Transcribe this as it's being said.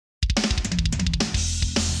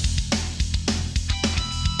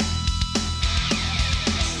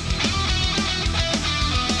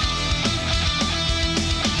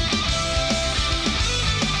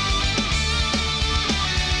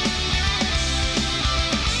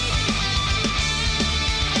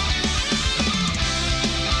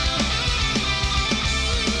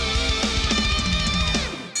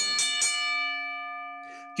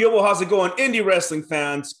Gilbo, how's it going? Indie wrestling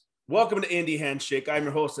fans, welcome to Indy Handshake. I'm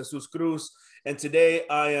your host, Jesus Cruz, and today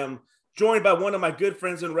I am joined by one of my good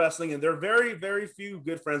friends in wrestling, and there are very, very few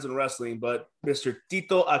good friends in wrestling, but Mr.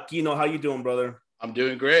 Tito Aquino. How you doing, brother? I'm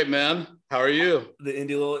doing great, man. How are you? The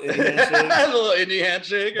little Indy Handshake. The little Indy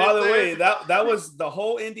Handshake. By the way, that was the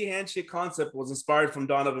whole Indy Handshake concept was inspired from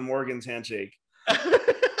Donovan Morgan's handshake.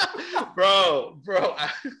 bro.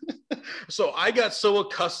 So I got so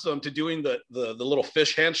accustomed to doing the little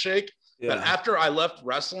fish handshake that after I left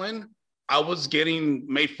wrestling, I was getting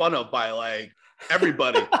made fun of by like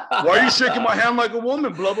everybody. Why are you shaking my hand like a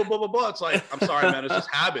woman? Blah blah blah blah blah. It's like, I'm sorry, man. It's just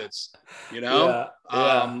habits, you know.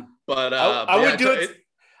 I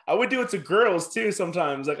would do it to girls too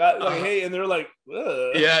sometimes. Hey, and they're like,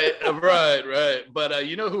 ugh. right. But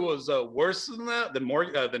you know who was worse than that than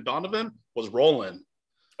Donovan was Roland.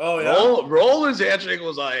 Oh yeah, Roland's handshake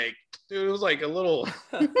was like, dude, it was like a little.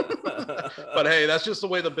 But hey, that's just the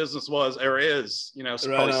way the business was or is. You know,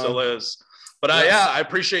 probably still is. But I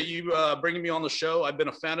appreciate you bringing me on the show. I've been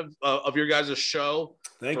a fan of your guys' show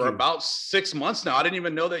for about 6 months now. I didn't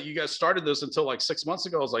even know that you guys started this until like 6 months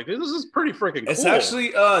ago. I was like, this is pretty freaking cool. It's actually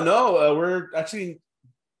we're actually.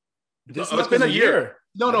 It's been a year.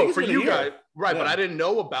 No, for you guys, right? Yeah. But I didn't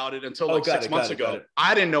know about it until 6 months ago.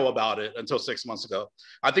 I didn't know about it until 6 months ago.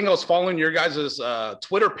 I think I was following your guys'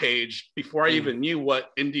 Twitter page before I even knew what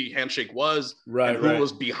Indy Handshake was and who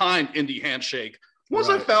was behind Indy Handshake. Once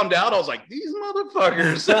I found out, I was like, these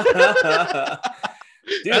motherfuckers.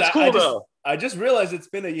 Dude, that's cool though. I just realized it's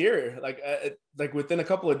been a year, like within a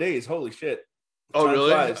couple of days. Holy shit. Oh,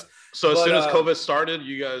 really? Flies. So as soon as COVID started,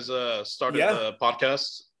 you guys started the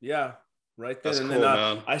podcast? Yeah, right then. That's and cool, then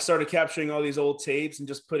man. I started capturing all these old tapes and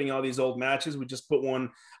just putting all these old matches. We just put one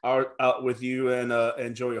out with you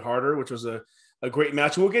and Joey Harder, which was a great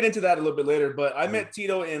match. We'll get into that a little bit later. But I met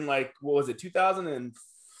Tito in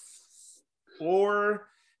 2004,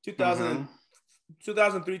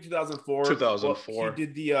 2003, 2004. 2004. He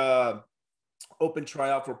did the open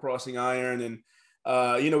tryout for Pro Wrestling Iron, and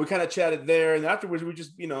we kind of chatted there. And afterwards, we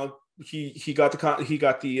just, he got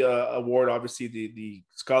the award, obviously the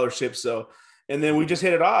scholarship. So, and then we just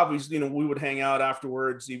hit it off. We would hang out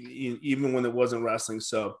afterwards, even when it wasn't wrestling.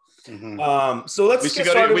 So, so let's get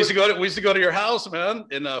started. We used to go to your house, man,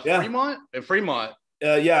 in Fremont. In Fremont. We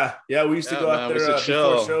used to go out there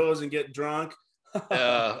before shows and get drunk.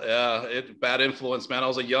 Bad influence, man. I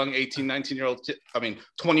was a young 18, 19-year-old kid.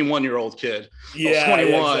 21-year-old kid. Yeah,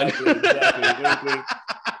 21. Exactly.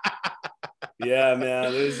 Yeah,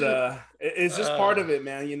 man. It's just part of it,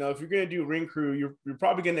 man. If you're gonna do ring crew, you're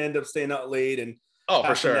probably gonna end up staying out late and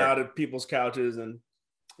for sure out at people's couches and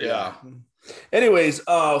Anyways,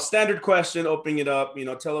 standard question, opening it up.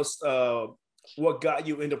 Tell us what got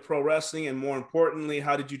you into pro wrestling, and more importantly,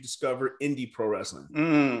 how did you discover indie pro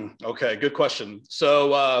wrestling? Okay, good question.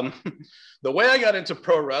 So the way I got into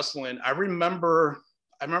pro wrestling, I remember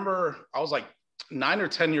I was like 9 or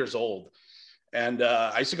 10 years old, and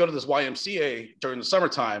I used to go to this YMCA during the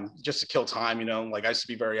summertime just to kill time. I used to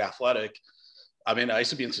be very athletic. I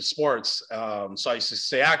used to be into sports, so I used to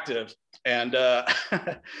stay active. And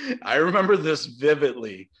I remember this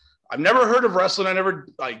vividly. I've never heard of wrestling. I never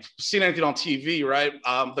seen anything on TV, right?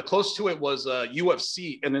 The close to it was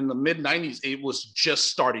UFC. And in the mid 90s, it was just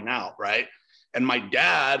starting out, right? And my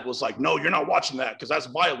dad was like, no, you're not watching that because that's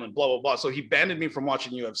violent, blah, blah, blah. So he banned me from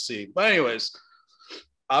watching UFC. But anyways,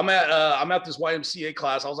 I'm at this YMCA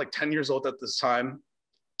class. I was like 10 years old at this time.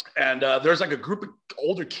 And there's like a group of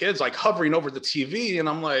older kids like hovering over the TV. And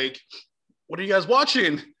I'm like, what are you guys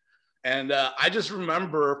watching? And I just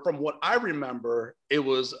remember, from what I remember, it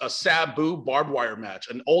was a Sabu barbed wire match,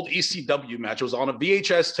 an old ECW match. It was on a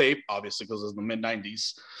VHS tape, obviously, because it was in the mid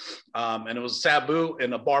 90s. And it was Sabu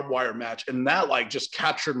in a barbed wire match. And that just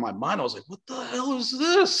captured my mind. I was like, what the hell is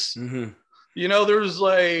this? Mm-hmm. There's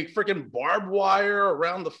like freaking barbed wire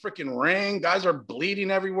around the freaking ring. Guys are bleeding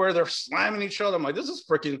everywhere. They're slamming each other. I'm like, this is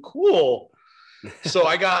freaking cool. So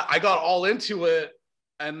I got all into it.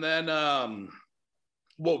 And then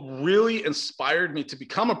what really inspired me to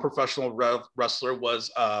become a professional wrestler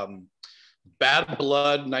was Bad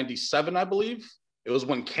Blood 97, I believe. It was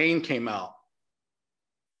when Kane came out.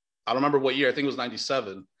 I don't remember what year. I think it was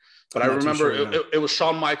 97. But I remember it was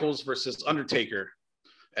Shawn Michaels versus Undertaker.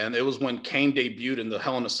 And it was when Kane debuted in the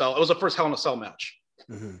Hell in a Cell. It was the first Hell in a Cell match.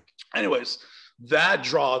 Mm-hmm. Anyways, that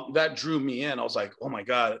drew me in. I was like, oh my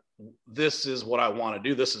God, this is what I want to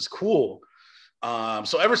do. This is cool.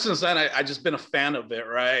 So ever since then, I just been a fan of it,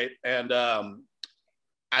 right? And I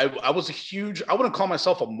was I wouldn't call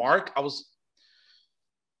myself a mark. I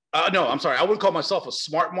wouldn't call myself a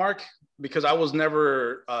smart mark. because I was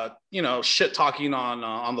never, shit talking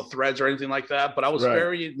on the threads or anything like that. But I was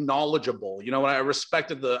very knowledgeable. You know, when I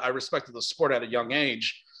respected the sport at a young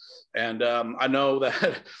age. And I know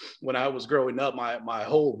that when I was growing up, my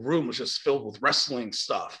whole room was just filled with wrestling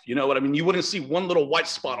stuff. You know what I mean? You wouldn't see one little white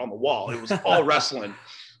spot on the wall. It was all wrestling.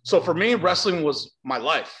 So for me, wrestling was my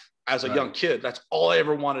life as a young kid. That's all I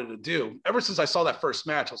ever wanted to do. Ever since I saw that first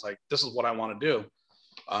match, I was like, this is what I want to do.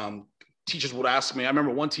 Teachers would ask me. I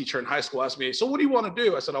remember one teacher in high school asked me, so what do you want to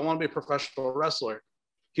do? I said, I want to be a professional wrestler.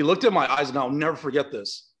 He looked in my eyes, and I'll never forget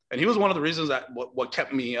this. And he was one of the reasons that what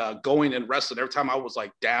kept me going in wrestling. Every time I was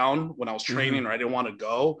like down when I was training or I didn't want to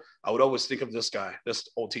go, I would always think of this guy, this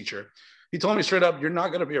old teacher. He told me straight up, you're not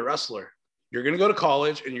going to be a wrestler. You're going to go to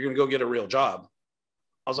college and you're going to go get a real job.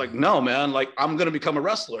 I was like, no, man, like I'm going to become a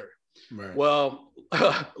wrestler. Right. Well,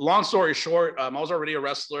 long story short, I was already a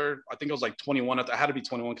wrestler. I think I was like 21. I had to be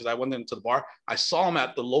 21 because I went into the bar. I saw him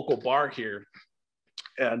at the local bar here.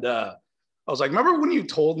 And I was like, remember when you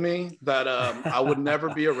told me that I would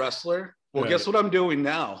never be a wrestler? Well, guess what I'm doing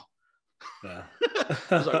now? Yeah.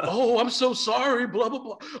 I was like, oh, I'm so sorry, blah, blah,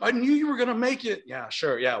 blah. I knew you were going to make it. Yeah,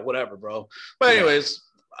 sure. Yeah, whatever, bro. But anyways,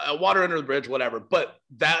 water under the bridge, whatever. But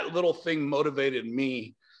that little thing motivated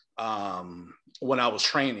me when I was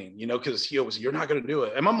training, you know, because he always, you're not going to do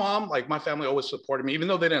it. And my mom, like my family always supported me, even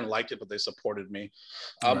though they didn't like it, but they supported me.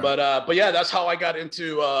 But yeah, that's how I got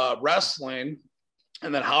into wrestling.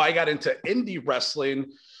 And then how I got into indie wrestling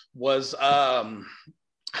was I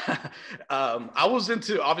was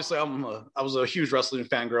into, obviously I was a huge wrestling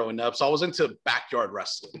fan growing up. So I was into backyard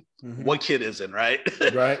wrestling. What kid isn't, right?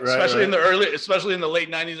 Right. Especially in the late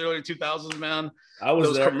 90s, early 2000s, man. I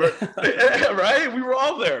was there. Right? We were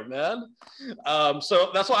all there, man. So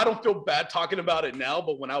that's why I don't feel bad talking about it now.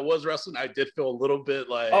 But when I was wrestling, I did feel a little bit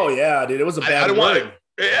like, oh yeah, dude, it was a bad word.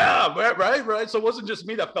 Yeah, right. So it wasn't just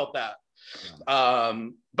me that felt that.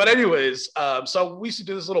 But anyways, so we used to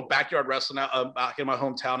do this little backyard wrestling back in my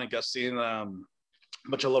hometown in Gustine. A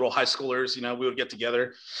bunch of little high schoolers, you know, we would get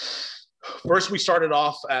together. First, we started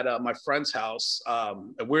off at my friend's house.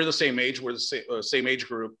 We're the same age. We're the same age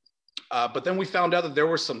group. But then we found out that there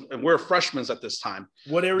were some, and we're freshmen at this time.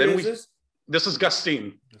 What area is this? This is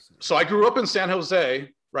Gustine. So I grew up in San Jose,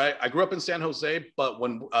 right? I grew up in San Jose, but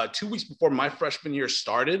when 2 weeks before my freshman year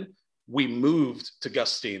started, we moved to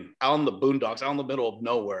Gustine, out in the boondocks, out in the middle of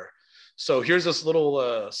nowhere. So here's this little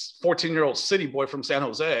 14-year-old city boy from San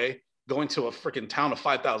Jose going to a freaking town of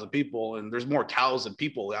 5,000 people, and there's more cows than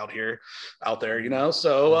people out there, you know?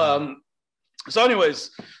 So, so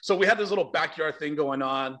anyways, so we had this little backyard thing going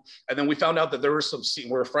on, and then we found out that there were some,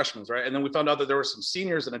 we're freshmen, right? And then we found out that there were some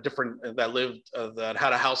seniors in that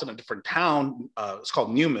had a house in a different town. It's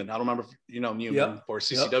called Newman. I don't remember if you know Newman, or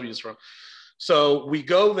CCW is from. So we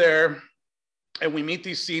go there and we meet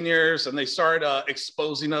these seniors, and they start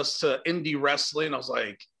exposing us to indie wrestling. I was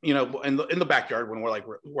like, you know, in the backyard when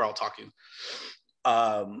we're all talking.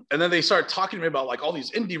 And then they start talking to me about like all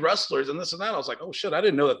these indie wrestlers and this and that. I was like, oh shit, I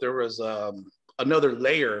didn't know that there was another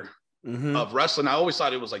layer of wrestling. I always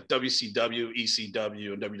thought it was like WCW,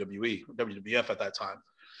 ECW, and WWE, WWF at that time.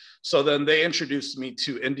 So then they introduced me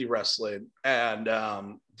to indie wrestling, and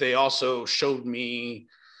they also showed me,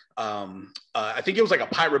 I think it was like a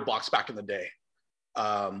pirate box back in the day,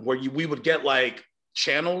 where we would get like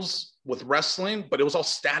channels with wrestling, but it was all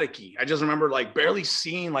staticky. I just remember like barely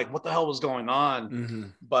seeing like what the hell was going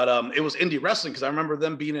on. But it was indie wrestling because I remember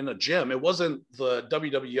them being in a gym. It wasn't the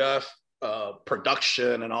WWF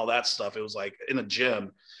production and all that stuff. It was like in a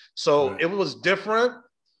gym. So it was different,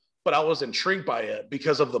 but I was intrigued by it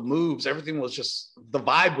because of the moves. Everything was just, the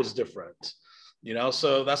vibe was different, you know?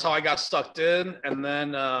 So that's how I got sucked in. And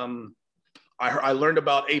then I learned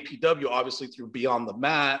about APW, obviously, through Beyond the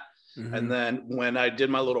Mat. And then when I did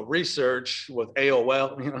my little research with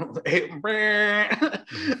AOL, you know,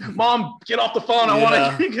 Mom, get off the phone. I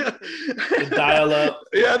want to the dial up.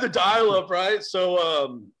 Yeah, the dial up, right?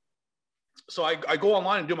 So, so I go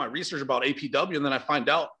online and do my research about APW, and then I find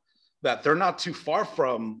out that they're not too far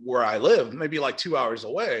from where I live, maybe like 2 hours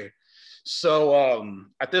away. So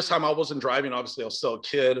at this time I wasn't driving. Obviously, I was still a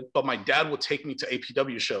kid, but my dad would take me to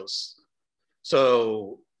APW shows.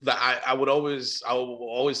 So that I will always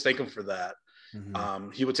thank him for that.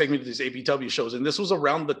 He would take me to these APW shows, and this was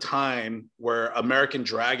around the time where American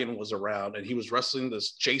Dragon was around, and he was wrestling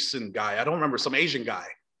this Jason guy. I don't remember, some Asian guy.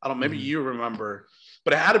 I don't, maybe you remember,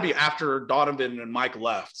 but it had to be after Donovan and Mike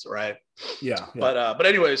left, right? Yeah. But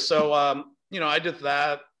anyways, so you know, I did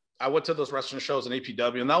that. I went to those wrestling shows in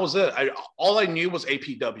APW, and that was it. All I knew was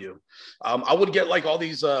APW. I would get like all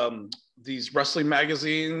these wrestling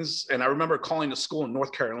magazines, and I remember calling the school in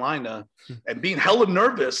North Carolina and being hella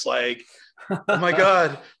nervous, like, oh my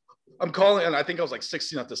God, I'm calling. And I think I was like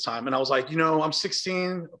 16 at this time. And I was like, I'm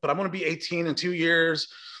 16, but I'm going to be 18 in 2 years.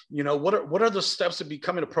 What are the steps to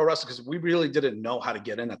becoming a pro wrestler? Because we really didn't know how to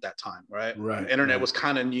get in at that time, right? Right. Internet was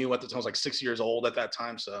kind of new at the time. I was like 6 years old at that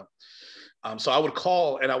time. So I would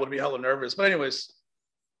call and I would be hella nervous. But anyways,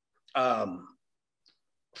 now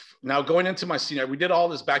going into my senior, we did all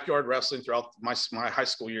this backyard wrestling throughout my high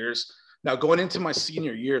school years. Now going into my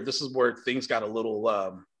senior year, this is where things got a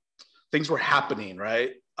little, things were happening,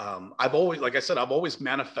 right? I've always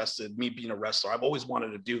manifested me being a wrestler. I've always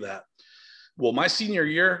wanted to do that. Well, my senior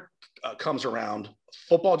year comes around.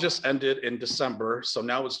 Football just ended in December. So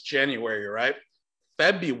now it's January, right?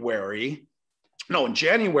 In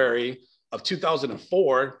January of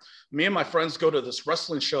 2004, me and my friends go to this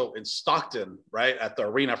wrestling show in Stockton, right? At the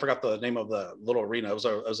arena. I forgot the name of the little arena. It was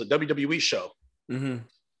a WWE show. Mm-hmm.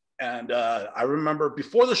 And I remember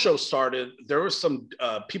before the show started, there was some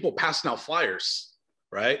people passing out flyers,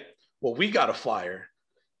 right? Well, we got a flyer.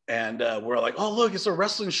 And we're like, oh, look, it's a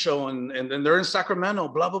wrestling show. And they're in Sacramento,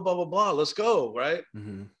 blah, blah, blah, blah, blah. Let's go, right?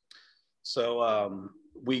 Mm-hmm. So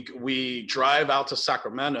we drive out to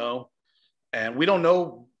Sacramento, and we don't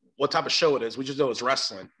know what type of show it is. We just know it's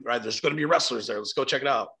wrestling, right? There's going to be wrestlers there. Let's go check it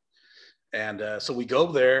out. And so we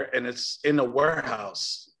go there, and it's in a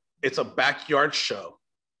warehouse. It's a backyard show.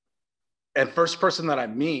 And first person that I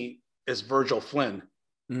meet is Virgil Flynn.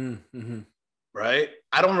 Mm-hmm. Right?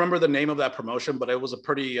 I don't remember the name of that promotion, but it was a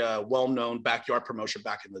pretty well-known backyard promotion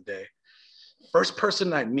back in the day. First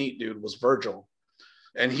person I meet, dude, was Virgil.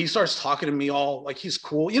 And he starts talking to me all like he's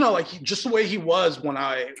cool, like just the way he was when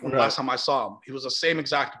last time I saw him. He was the same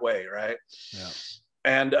exact way, right? Yeah.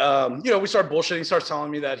 And we start bullshitting. He starts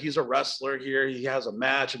telling me that he's a wrestler here. He has a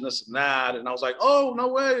match and this and that. And I was like, oh, no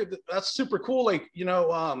way. That's super cool. Like, we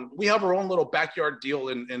have our own little backyard deal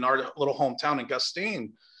in our little hometown in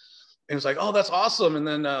Gustine. And he's like, oh, that's awesome. And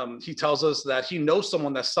then he tells us that he knows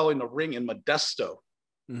someone that's selling a ring in Modesto.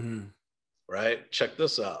 Mm-hmm. Right? Check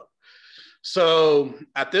this out. So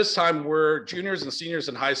at this time, we're juniors and seniors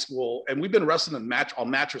in high school, and we've been wrestling on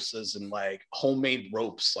mattresses and like homemade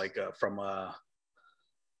ropes, like from the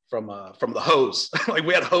hose. Like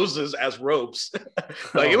we had hoses as ropes.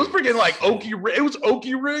 Like it was freaking like Okie. It was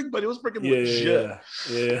Okie rig, but it was freaking legit.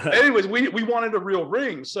 Yeah. Anyways, we wanted a real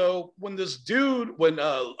ring. So when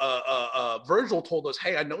Virgil told us,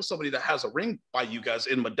 hey, I know somebody that has a ring by you guys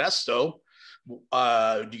in Modesto.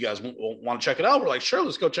 Do you guys want to check it out? We're like, sure,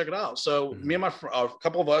 let's go check it out. So me and a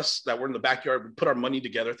couple of us that were in the backyard, we put our money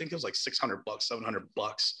together. I think it was like $600,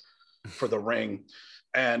 $700 for the ring.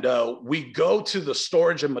 And we go to the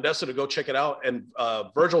storage in Modesto to go check it out. And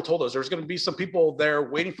Virgil told us there's going to be some people there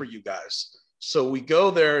waiting for you guys. So we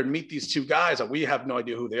go there and meet these two guys that we have no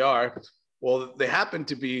idea who they are. Well, they happen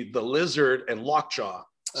to be the Lizard and Lockjaw,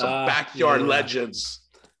 some backyard legends.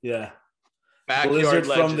 Yeah. Backyard Lizard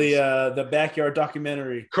legends. From the Backyard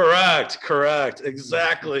documentary. Correct.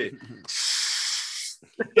 Exactly.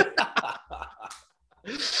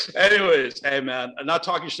 Anyways, hey man, I'm not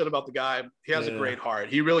talking shit about the guy. He has a great heart.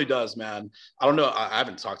 He really does, man. I don't know. I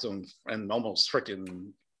haven't talked to him in almost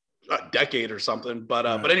freaking a decade or something. But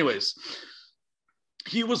anyways,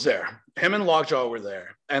 he was there. Him and Lockjaw were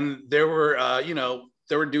there, and they were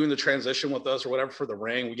they were doing the transition with us or whatever for the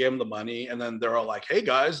ring. We gave them the money, and then they're all like, "Hey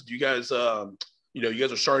guys, do you guys you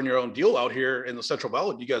guys are starting your own deal out here in the Central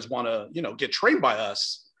Valley. Do you guys want to get trained by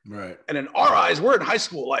us?" Right. And in our eyes, we're in high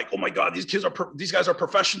school, like, oh my God, these guys are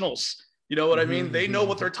professionals. You know what I mean? They know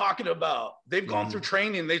what they're talking about. They've gone through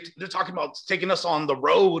training. They're talking about taking us on the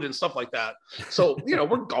road and stuff like that. So,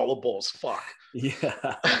 we're gullible as fuck.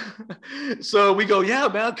 Yeah. So we go, yeah,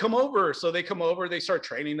 man, come over. So they come over, they start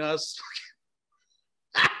training us.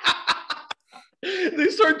 They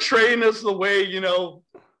start training us the way,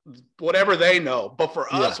 whatever they know. But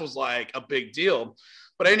for us was like a big deal.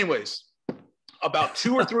 But anyways, about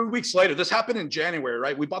 2 or 3 weeks later, this happened in January,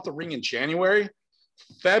 right? We bought the ring in January.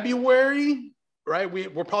 February, right?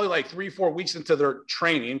 We're probably like 3-4 weeks into their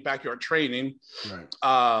training, backyard training. Right.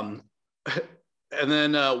 And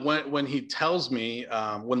then when he tells me,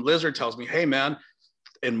 when Lizard tells me, hey man,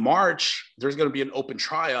 in March, there's going to be an open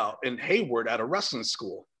tryout in Hayward at a wrestling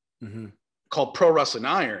school called Pro Wrestling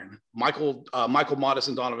Iron. Michael Modest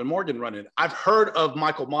and Donovan Morgan run it. I've heard of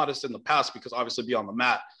Michael Modest in the past because obviously be on the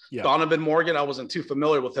mat. Yeah. Donovan Morgan, I wasn't too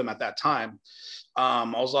familiar with him at that time. I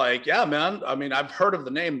was like, yeah, man. I mean, I've heard of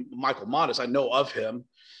the name Michael Modest. I know of him.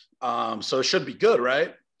 So it should be good,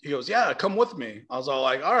 right? he goes, yeah, come with me. I was all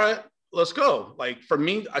like, all right, let's go. Like for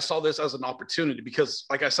me, I saw this as an opportunity because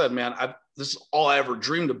like I said, man, this is all I ever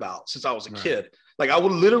dreamed about since I was a kid. Like I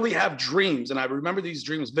would literally have dreams, and I remember these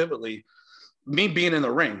dreams vividly, me being in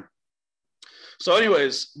the ring. So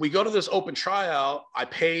anyways, we go to this open tryout. I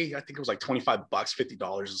pay, I think it was like $25, $50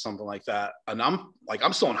 or something like that. And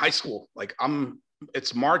I'm still in high school. Like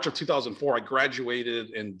it's March of 2004. I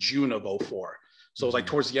graduated in June of 04. So it was like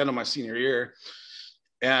towards the end of my senior year.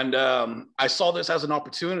 And I saw this as an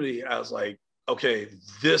opportunity. I was like, okay,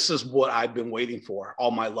 this is what I've been waiting for all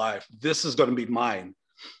my life. This is going to be mine.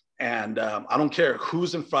 And I don't care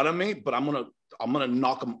who's in front of me, but I'm gonna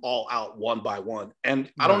knock them all out one by one. And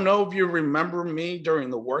I don't know if you remember me during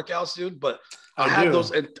the workouts, dude, but I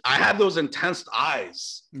had those intense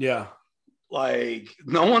eyes. Yeah. Like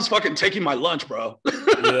no one's fucking taking my lunch, bro.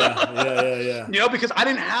 Yeah. You know, because I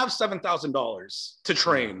didn't have $7,000 to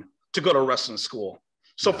train to go to wrestling school.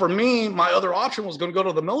 So for me, my other option was going to go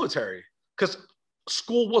to the military because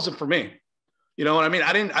school wasn't for me. You know what I mean?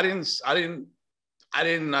 I didn't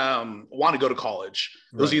want to go to college.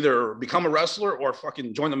 It was either become a wrestler or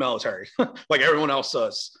fucking join the military like everyone else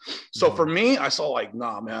does. So for me, I saw like,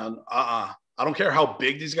 nah, man, I don't care how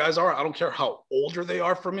big these guys are. I don't care how older they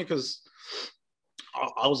are for me because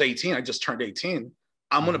I was 18. I just turned 18.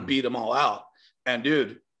 I'm going to beat them all out. And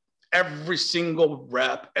dude, every single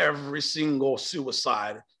rep, every single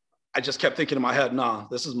suicide, I just kept thinking in my head, nah,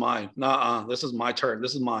 this is mine. Nah, this is my turn.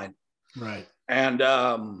 This is mine. Right. And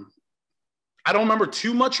I don't remember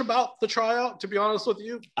too much about the tryout, to be honest with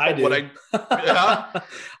you. I do. Well,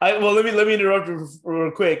 let me interrupt you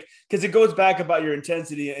real quick because it goes back about your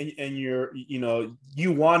intensity and your,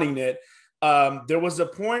 you wanting it. There was a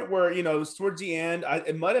point where, it was towards the end.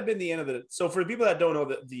 It might have been the end of it. So for the people that don't know,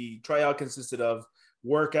 that the tryout consisted of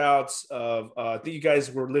workouts of, I think you guys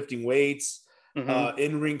were lifting weights,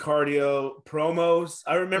 in-ring cardio, promos.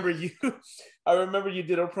 I remember you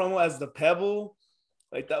did a promo as the Pebble.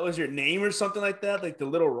 Like that was your name or something like that, like the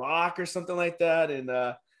Little Rock or something like that. And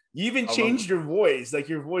you even changed your voice. Like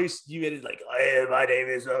your voice, you made it like, hey, my name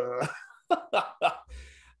is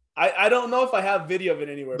I don't know if I have video of it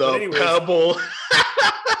anywhere. The but anyways, Pebble.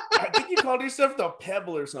 I think you called yourself the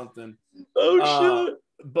Pebble or something. Oh shit.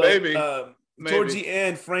 But Maybe. Towards the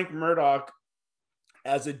end, Frank Murdoch,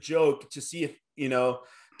 as a joke to see if,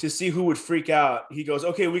 to see who would freak out, he goes,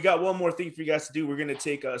 okay, we got one more thing for you guys to do. We're going to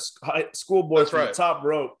take a schoolboy from the top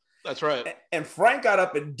rope. That's right. And Frank got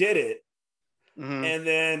up and did it. And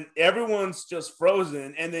then everyone's just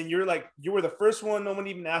frozen. And then you're like, you were the first one. No one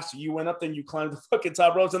even asked you. You went up there and you climbed the fucking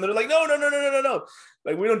top ropes. And they're like, no.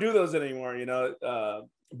 Like, we don't do those anymore,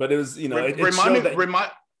 But it was,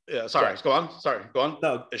 yeah, sorry. Go on. Sorry, go on.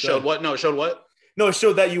 No, it showed what? No, it showed what? No, it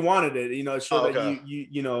showed that you wanted it. It showed that you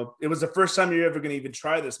it was the first time you're ever going to even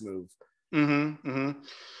try this move.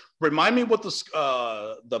 Remind me what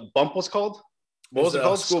the bump was called. What was it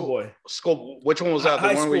called? Schoolboy. Which one was that?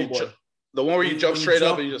 The one where you jump straight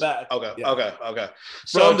up and you just back. Okay.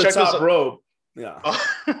 So from the top rope. Yeah.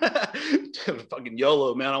 Fucking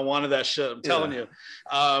YOLO, man. I wanted that shit. I'm telling you.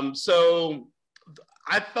 So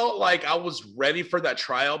I felt like I was ready for that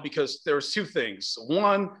trial because there was two things.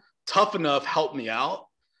 One, Tough Enough helped me out.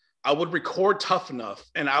 I would record Tough Enough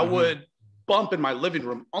and I would bump in my living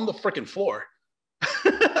room on the freaking floor.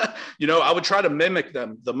 I would try to mimic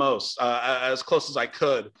them the most, as close as I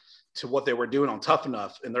could to what they were doing on Tough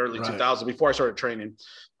Enough in the early 2000s before I started training.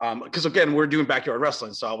 Because again, we're doing backyard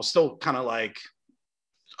wrestling. So I was still kind of like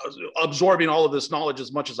absorbing all of this knowledge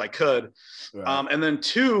as much as I could. Right. And then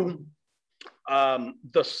two,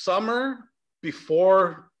 the summer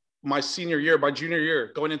before my junior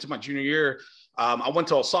year, going into my junior year, I went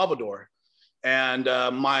to El Salvador, and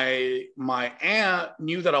my aunt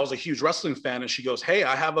knew that I was a huge wrestling fan, and she goes, "Hey,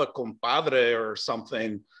 I have a compadre or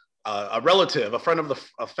something, a relative,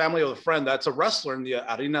 a family of a friend that's a wrestler in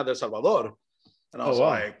the Arena de Salvador." And I was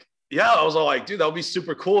like, dude, that would be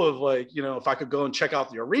super cool if I could go and check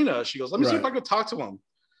out the arena. She goes, "Let me see if I could talk to him."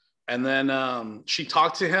 And then she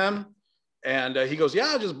talked to him. And he goes,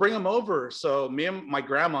 yeah, just bring him over. So me and my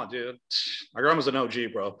grandma, dude, my grandma's an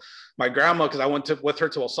OG, bro. My grandma, because I went with her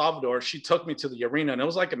to El Salvador, she took me to the arena, and it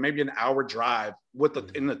was like maybe an hour drive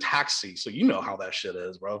in the taxi. So you know how that shit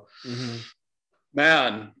is, bro.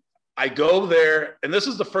 Man, I go there, and this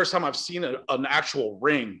is the first time I've seen an actual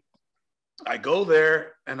ring. I go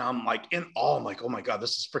there, and I'm like in awe. I'm like, oh my God,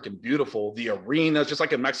 this is freaking beautiful. The arena, just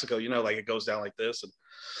like in Mexico, like it goes down like this.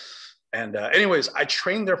 And anyways, I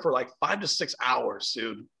trained there for like 5 to 6 hours,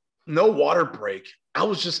 dude. No water break. I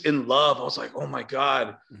was just in love. I was like, oh my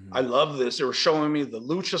God, I love this. They were showing me the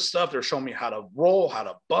lucha stuff. They were showing me how to roll, how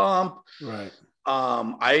to bump. Right.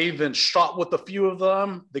 I even shot with a few of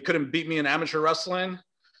them. They couldn't beat me in amateur wrestling.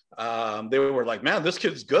 They were like, man, this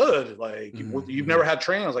kid's good. Like, you've never had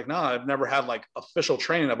training? I was like, no, I've never had like official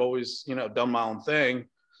training. I've always, done my own thing,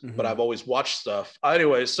 but I've always watched stuff.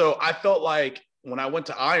 Anyway, so I felt like when I went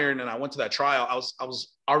to Iron and I went to that trial, I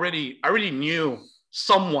already knew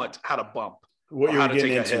somewhat how to bump. What you were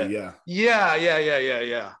getting into,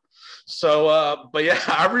 yeah. So, but yeah,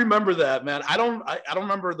 I remember that, man. I don't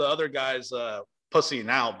remember the other guys pussying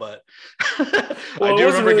out, but well, it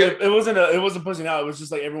wasn't pushing out. It was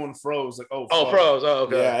just like everyone froze, like, oh, froze. Oh,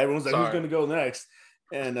 okay. Yeah, everyone's like, who's gonna go next?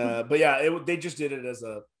 And but yeah, they just did it as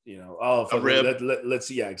a a rib. Let's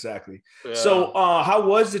see, yeah, exactly. Yeah. So how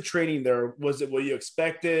was the training there? Was it what you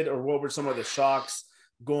expected, or what were some of the shocks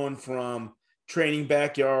going from training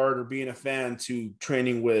backyard or being a fan to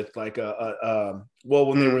training with like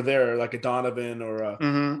when they were there, like a Donovan or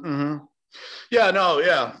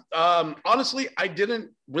honestly, I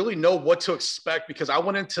didn't really know what to expect because I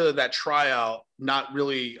went into that tryout not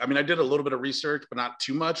really. I mean, I did a little bit of research, but not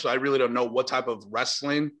too much. So I really don't know what type of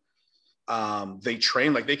wrestling they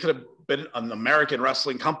train. Like, they could have been an American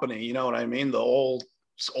wrestling company, you know what I mean? The old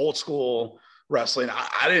school wrestling.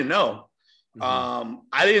 I didn't know.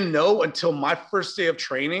 I didn't know until my first day of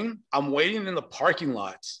training. I'm waiting in the parking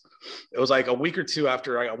lots. It was like a week or two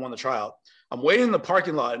after I won the tryout. I'm waiting in the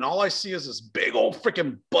parking lot, and all I see is this big old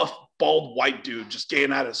freaking buff, bald white dude just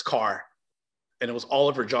getting out of his car. And it was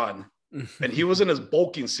Oliver John. And he was in his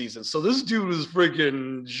bulking season. So this dude was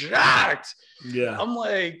freaking jacked. Yeah. I'm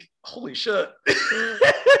like, holy shit.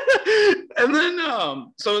 And then,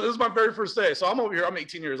 so this is my very first day. So I'm over here, I'm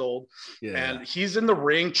 18 years old. Yeah. And he's in the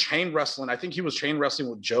ring chain wrestling. I think he was chain wrestling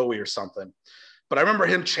with Joey or something. But I remember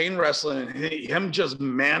him chain wrestling and him just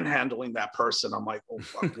manhandling that person. I'm like, oh,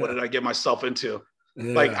 fuck, what did I get myself into?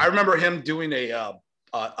 Yeah. Like, I remember him doing a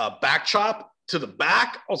back chop to the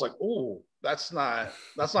back. I was like, oh, that's not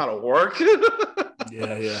a work.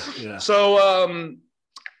 Yeah. So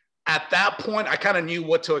at that point, I kind of knew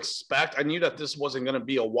what to expect. I knew that this wasn't going to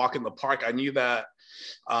be a walk in the park. I knew that,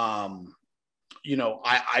 I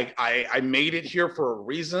made it here for a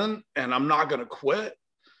reason, and I'm not going to quit.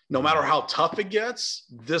 No matter how tough it gets,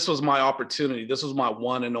 this was my opportunity. This was my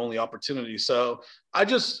one and only opportunity. So I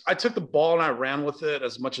took the ball and I ran with it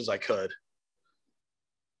as much as I could.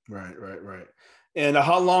 Right. And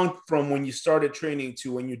how long from when you started training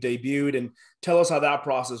to when you debuted? And tell us how that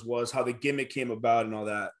process was, how the gimmick came about and all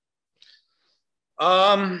that.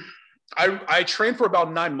 I trained for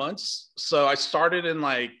about 9 months. So I started in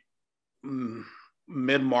like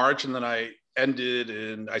mid-March, and then I ended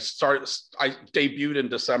and I debuted in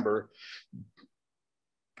December.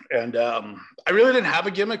 And I really didn't have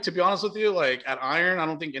a gimmick, to be honest with you. Like, at Iron, I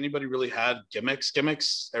don't think anybody really had gimmicks.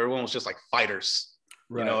 Everyone was just like fighters.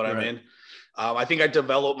 You know what I mean? I think I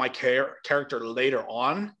developed my character later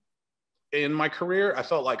on in my career. I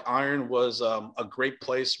felt like Iron was a great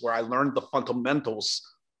place where I learned the fundamentals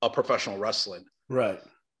of professional wrestling. Right.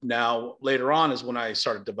 Now, later on is when I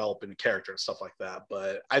started developing a character and stuff like that.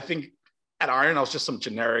 But I think at Iron, I was just some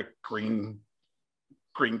generic green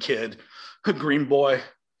kid, green boy,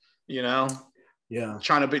 Yeah.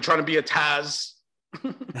 Trying to be a Taz.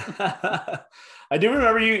 I do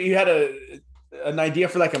remember you had an idea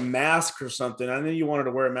for like a mask or something. I know you wanted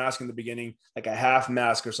to wear a mask in the beginning, like a half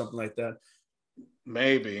mask or something like that.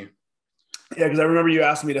 Maybe. Yeah, because I remember you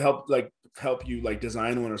asked me to help you like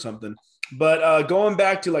design one or something. But going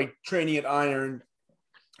back to like training at Iron,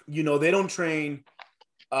 they don't train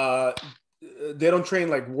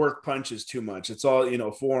like work punches too much. It's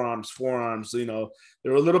all, forearms.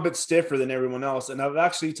 They're a little bit stiffer than everyone else. And I've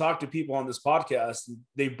actually talked to people on this podcast, and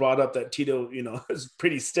they brought up that Tito, is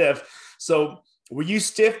pretty stiff. So were you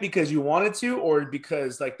stiff because you wanted to, or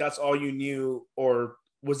because like that's all you knew, or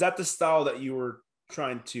was that the style that you were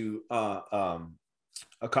trying to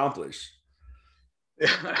accomplish?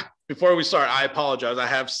 Before we start, I apologize. I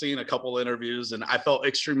have seen a couple interviews, and I felt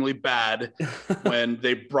extremely bad when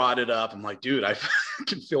they brought it up. I'm like, dude, I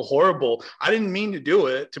can feel horrible. I didn't mean to do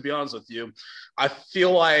it, to be honest with you. I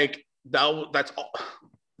feel like that's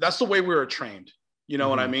the way we were trained. You know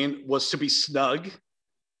what I mean? Was to be snug,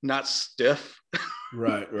 not stiff.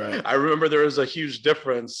 Right. I remember there was a huge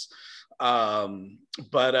difference.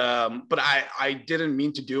 But I didn't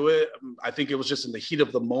mean to do it. I think it was just in the heat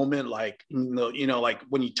of the moment, like, like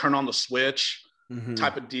when you turn on the switch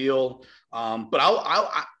type of deal. But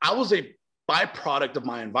I was a byproduct of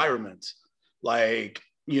my environment. Like,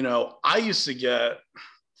 I used to get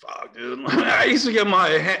fuck, dude. I used to get my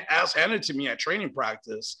ass handed to me at training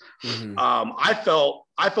practice. I felt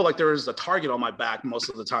like there was a target on my back most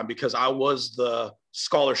of the time because I was the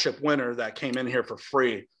scholarship winner that came in here for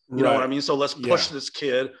free. You know what I mean? So let's push this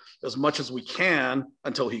kid as much as we can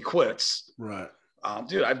until he quits. Right.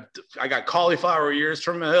 Dude, I got cauliflower ears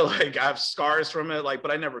from it. Like I have scars from it. Like,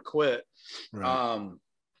 but I never quit. Right.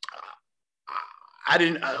 I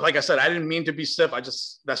didn't, like I said, I didn't mean to be stiff.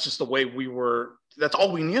 That's just the way we were. That's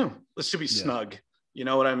all we knew. Let's to be snug. You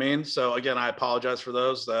know what I mean? So again, I apologize for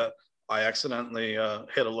those that I accidentally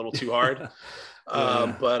hit a little too hard.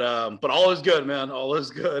 But all is good, man. All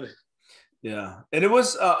is good. Yeah. And it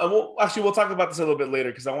was, we'll talk about this a little bit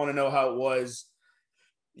later because I want to know how it was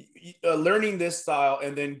learning this style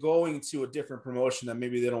and then going to a different promotion that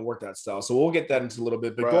maybe they don't work that style. So we'll get that into a little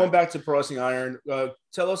bit. But going back to Pro Wrestling Iron,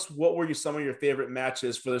 tell us what were some of your favorite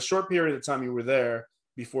matches for the short period of time you were there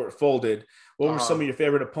before it folded. What were some of your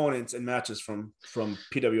favorite opponents and matches from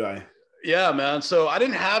PWI? Yeah, man. So I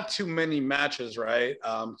didn't have too many matches, right?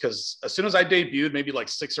 Because as soon as I debuted, maybe like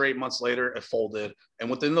 6 or 8 months later, it folded. And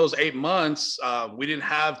within those 8 months, we didn't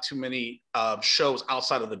have too many shows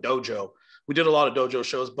outside of the dojo. We did a lot of dojo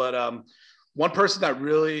shows, but one person that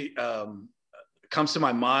really comes to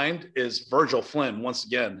my mind is Virgil Flynn. Once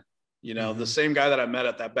again, you know, the same guy that I met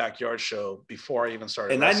at that backyard show before I even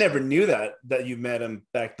started. And wrestling. I never knew that you met him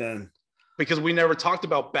back then. Because we never talked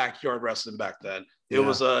about backyard wrestling back then. It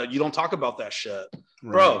was you don't talk about that shit.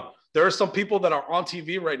 Right. Bro, there are some people that are on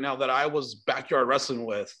TV right now that I was backyard wrestling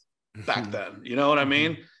with back then. You know what I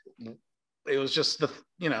mean? It was just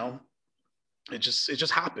it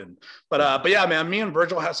just happened. But yeah, man, me and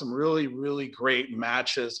Virgil had some really, really great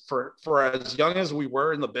matches for as young as we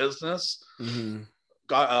were in the business.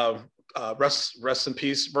 God, rest in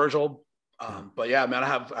peace, Virgil. But yeah, man,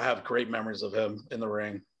 I have great memories of him in the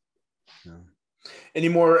ring. Yeah. Any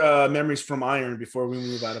more memories from Iron before we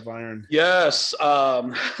move out of Iron? Yes.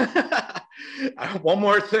 One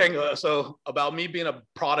more thing. So about me being a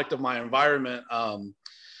product of my environment. I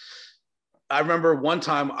remember one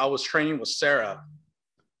time I was training with Sarah.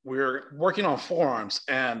 We were working on forearms,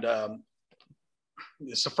 and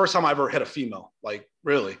it's the first time I ever hit a female, like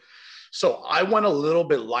really. So I went a little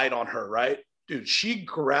bit light on her, right? Dude, she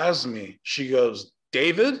grabs me. She goes,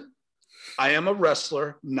 David, I am a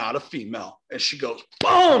wrestler, not a female. And she goes,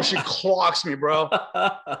 boom, she clocks me, bro.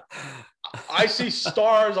 I see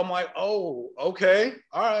stars. I'm like, oh, okay,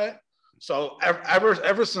 all right. So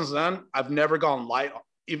ever since then, I've never gone light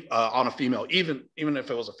on a female, even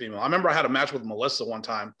if it was a female. I remember I had a match with Melissa one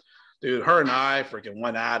time. Dude, her and I freaking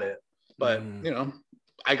went at it. But,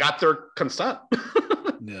 I got their consent.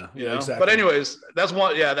 Yeah, exactly. But anyways, that's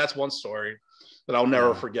one story that I'll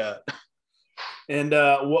never forget. And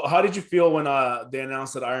how did you feel when they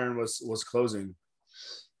announced that Iron was closing?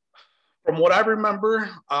 From what I remember,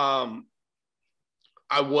 I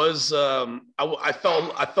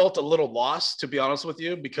felt a little lost, to be honest with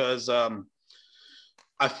you, because I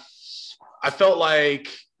felt like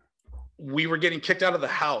we were getting kicked out of the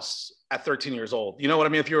house at 13 years old. You know what I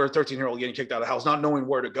mean? If you're a 13-year-old getting kicked out of the house, not knowing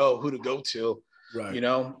where to go, who to go to. Right. You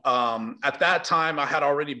know, at that time, I had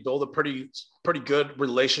already built a pretty good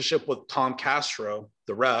relationship with Tom Castro,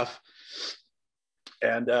 the ref.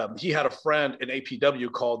 And he had a friend in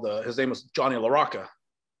APW called, his name was Johnny LaRocca.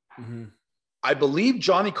 I believe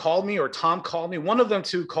Johnny called me or Tom called me. One of them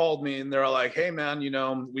two called me, and they're like, hey, man,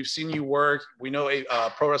 we've seen you work. We know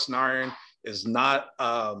Pro Wrestling Iron is not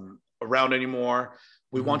around anymore.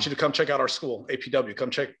 We want you to come check out our school, APW.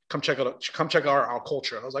 Come check out our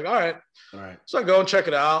culture. I was like, all right. So I go and check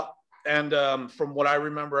it out. And from what I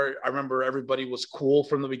remember everybody was cool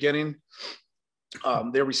from the beginning.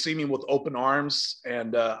 They received me with open arms.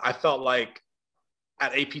 And I felt like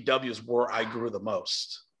at APW is where I grew the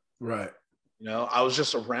most. Right. I was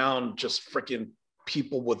just around just freaking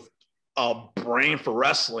people with a brain for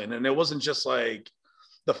wrestling. And it wasn't just like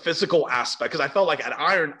the physical aspect, because I felt like at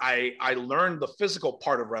Iron, I learned the physical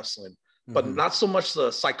part of wrestling, but not so much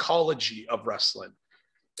the psychology of wrestling.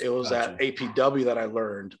 It was at APW that I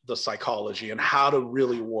learned the psychology and how to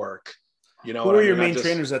really work. Who were your main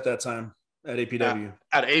trainers at that time at APW?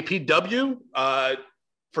 At APW,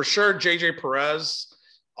 for sure, JJ Perez,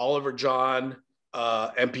 Oliver John,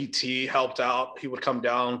 MPT helped out. He would come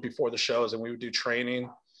down before the shows and we would do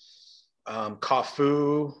training.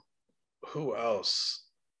 Kafu, who else?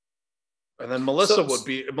 And then Melissa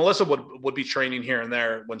would be training here and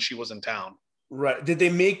there when she was in town. Right. Did they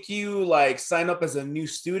make you like sign up as a new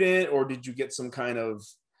student, or did you get some kind of,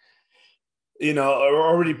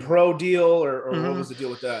 already pro deal, or what was the deal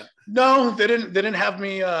with that? No, they didn't have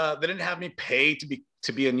me. They didn't have me pay to be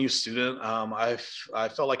to be a new student. I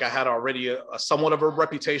felt like I had already a somewhat of a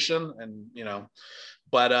reputation, and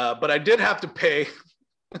but I did have to pay.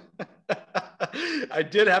 I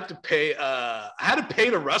did have to pay. I had to pay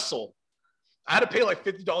to wrestle. I had to pay like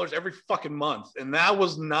 $50 every fucking month, and that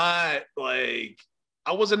was not like,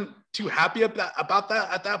 I wasn't too happy about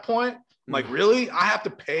that at that point. I'm like, really? I have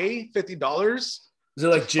to pay $50? Is it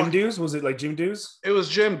like gym dues? Was it like gym dues? It was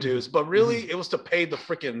gym dues, but really, it was to pay the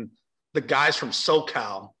guys from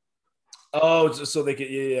SoCal. Oh, so they could,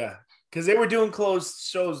 yeah. Because they were doing closed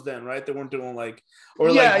shows then, right? They weren't doing like, or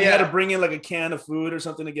you had to bring in like a can of food or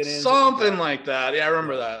something to get in. Something like that. Yeah, I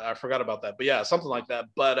remember that. I forgot about that. But yeah, something like that.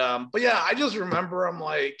 But yeah, I just remember I'm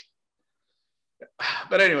like,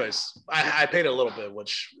 but anyways, I paid a little bit,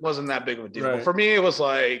 which wasn't that big of a deal. Right. But for me, it was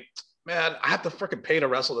like, man, I have to freaking pay to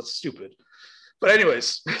wrestle. That's stupid. But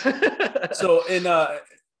anyways. So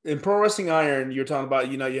in Pro Wrestling Iron, you're talking about,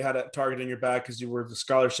 you had a target in your back because you were the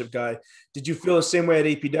scholarship guy. Did you feel the same way at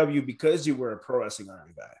APW because you were a Pro Wrestling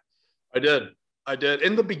Iron guy? I did.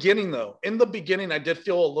 In the beginning, though, I did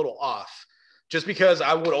feel a little off, just because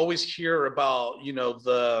I would always hear about,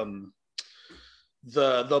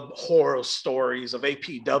 the horror stories of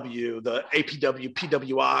APW, the APW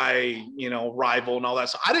PWI, rival and all that.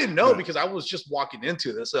 So I didn't know, because I was just walking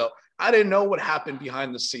into this. So I didn't know what happened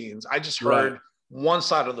behind the scenes. I just heard one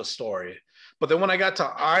side of the story. But then when I got to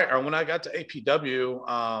APW,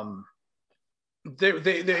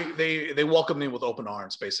 they welcomed me with open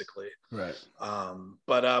arms, basically. Right.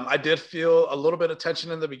 But I did feel a little bit of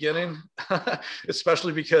tension in the beginning,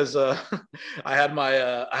 especially because I had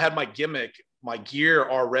my gimmick, my gear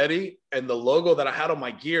already, and the logo that I had on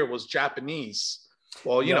my gear was Japanese.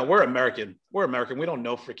 Well, we're American. We don't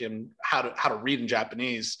know freaking how to read in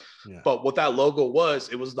Japanese. Yeah. But what that logo was,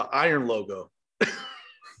 it was the Iron logo.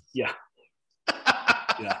 Yeah.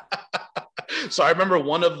 Yeah. So I remember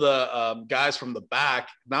one of the guys from the back,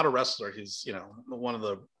 not a wrestler, he's, one of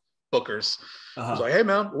the bookers, was like, "Hey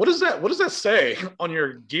man, what does that say on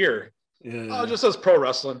your gear?" Yeah. Oh, it just says Pro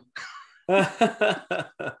Wrestling. Because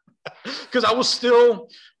I still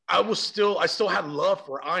had love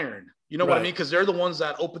for Iron. You know what I mean? Because they're the ones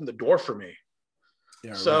that opened the door for me.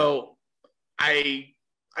 Yeah, so I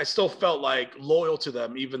still felt like loyal to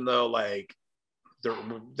them, even though like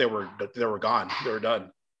they were gone. They were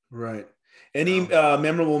done. Right. Any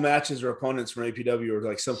memorable matches or opponents from APW, or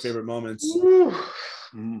like some favorite moments? Ooh,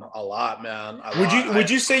 a lot, man. Would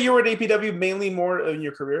you say you were at APW mainly more in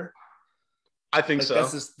your career? I think so.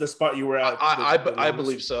 That's the spot you were at. I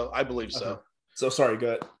believe so. I believe so. So sorry, go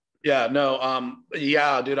ahead. Yeah, no.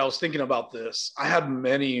 Yeah, dude, I was thinking about this. I had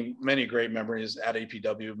many, many great memories at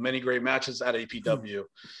APW, many great matches at APW.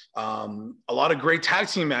 A lot of great tag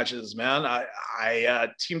team matches, man. I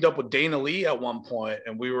teamed up with Dana Lee at one point,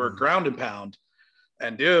 and we were ground and pound.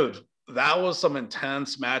 And dude, that was some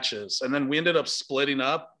intense matches. And then we ended up splitting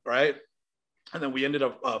up, right? And then we ended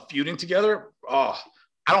up feuding together. Oh,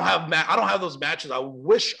 I don't have those matches. I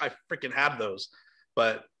wish I freaking had those,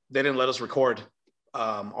 but they didn't let us record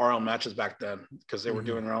our own matches back then, because they were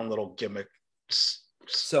doing their own little gimmick,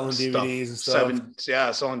 selling DVDs and stuff.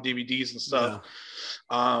 Selling DVDs and stuff.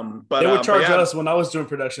 Yeah. But they would charge us when I was doing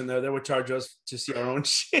production there. They would charge us to see our own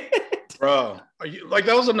shit. Bro, are you like,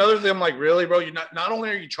 that was another thing. I'm like, really, bro? You not only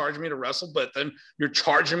are you charging me to wrestle, but then you're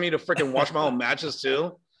charging me to freaking watch my own matches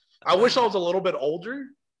too. I wish I was a little bit older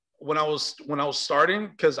when I was starting,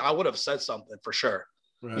 because I would have said something for sure.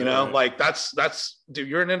 Right, like that's dude,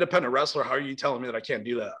 you're an independent wrestler. How are you telling me that I can't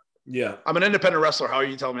do that? Yeah. I'm an independent wrestler. How are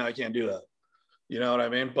you telling me I can't do that? You know what I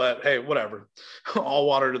mean? But hey, whatever. All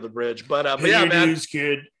water to the bridge. But pay yeah, your man. Dues,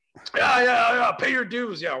 kid. Yeah. Pay your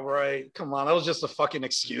dues. Yeah, right. Come on. That was just a fucking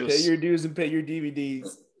excuse. Pay your dues and pay your DVDs.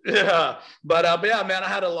 Yeah. But yeah, man, I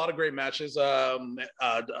had a lot of great matches. A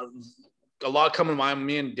lot coming to mind.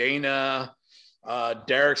 Me and Dana,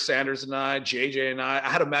 Derek Sanders and I, JJ and I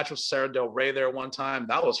had a match with Sarah Del Rey there one time.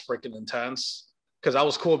 That was freaking intense, because that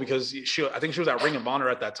was cool, because I think she was at Ring of Honor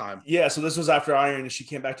at that time. Yeah, so this was after Iron and she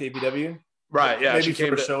came back to APW. Right, yeah. Maybe she for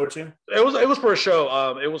came a show or two. It was for a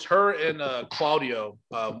show. It was her and Claudio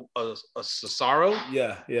Cesaro.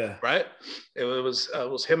 Yeah. Right. It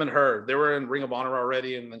was him and her. They were in Ring of Honor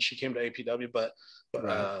already, and then she came to APW. But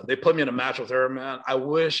they put me in a match with her. Man, I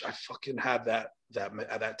wish I fucking had that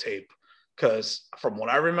tape. Because from what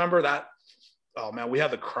I remember, we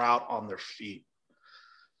had the crowd on their feet.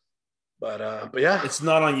 But yeah, it's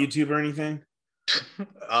not on YouTube or anything.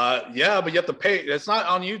 Yeah, but you have to pay. It's not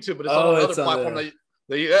on YouTube, but it's on another platform.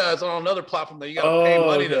 It's on another platform that you got to pay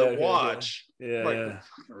money to watch. Yeah, like,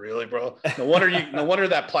 really, bro. No wonder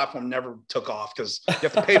that platform never took off, because you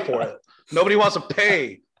have to pay for it. Nobody wants to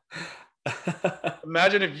pay.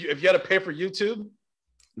 Imagine if you had to pay for YouTube.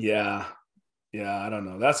 Yeah. I don't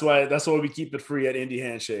know. That's why we keep it free at Indy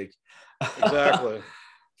Handshake. Exactly.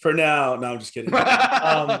 For now. No, I'm just kidding.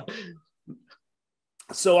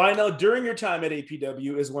 So I know during your time at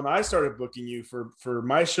APW is when I started booking you for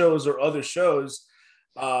my shows or other shows,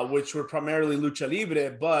 which were primarily lucha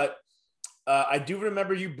libre. But I do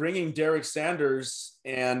remember you bringing Derek Sanders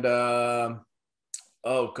and the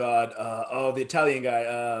Italian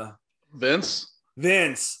guy, Vince.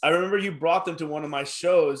 I remember you brought them to one of my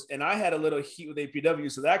shows, and I had a little heat with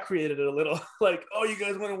APW, so that created a little like, oh, you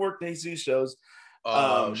guys want to work Jesus shows.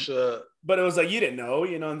 Oh shit! But it was like you didn't know,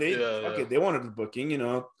 and they wanted the booking,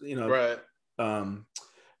 right.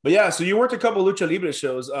 But yeah, so you worked a couple Lucha Libre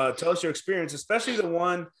shows. Tell us your experience, especially the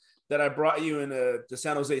one that I brought you in the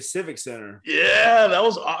San Jose Civic Center. Yeah, that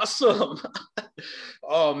was awesome.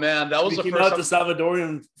 Oh man, that was the first time. The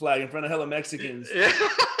Salvadorian flag in front of hella Mexicans. Yeah.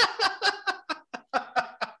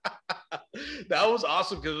 That was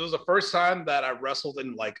awesome because it was the first time that I wrestled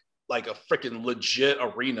in like a freaking legit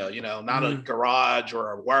arena, not a garage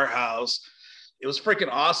or a warehouse. It was freaking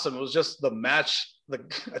awesome. It was just the match.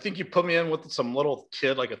 I think you put me in with some little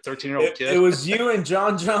kid, like a 13-year-old kid. It was you and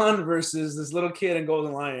John versus this little kid in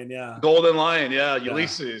Golden Lion. Yeah. Golden Lion. Yeah.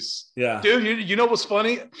 Ulysses. Yeah. Dude, you know what's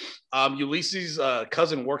funny? Ulysses'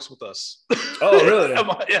 cousin works with us. Oh, really?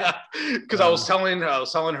 Yeah. Because I was telling her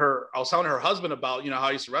husband about, how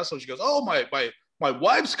I used to wrestle. She goes, oh, my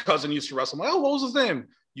wife's cousin used to wrestle. I'm like, oh, what was his name?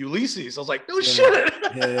 Ulysses. I was like, no shit.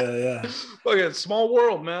 Yeah. Okay, small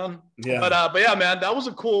world, man. Yeah. But yeah, man, that was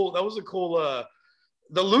a cool.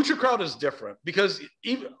 The lucha crowd is different because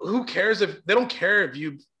who cares if they don't care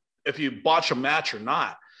if you botch a match or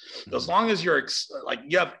not, as long as you're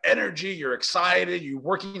you have energy, you're excited, you're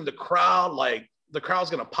working the crowd, like the crowd's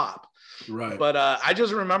gonna pop. Right. But I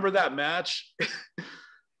just remember that match.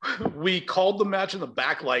 We called the match in the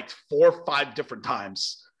back like 4 or 5 different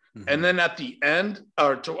times. Mm-hmm. And then at the end,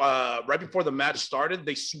 right before the match started,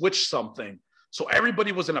 they switched something. So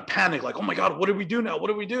everybody was in a panic, like, oh my God, what do we do now? What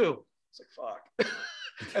do we do? It's like, fuck.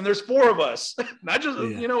 And there's 4 of us. Not just,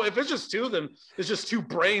 if it's just 2, then it's just 2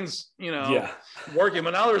 brains, working.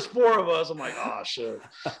 But now there's 4 of us. I'm like, oh, shit.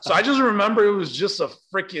 So I just remember it was just a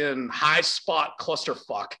freaking high spot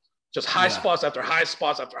clusterfuck. Just high spots after high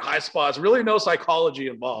spots after high spots. Really no psychology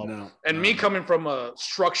involved. Me coming from a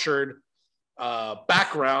structured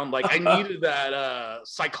background, like I needed that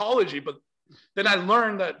psychology, but then I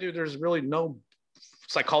learned that, dude, there's really no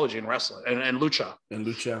psychology in wrestling and lucha.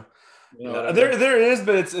 There is,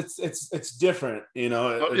 but it's different.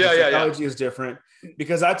 Psychology is different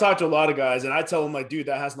because I talk to a lot of guys and I tell them like, dude,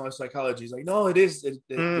 that has no psychology. He's like, no, it is. It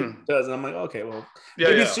does. And I'm like, okay, well,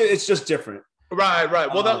 it's just different. Right.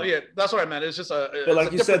 Well, that's what I meant. It's just but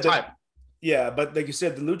like you said, type. But like you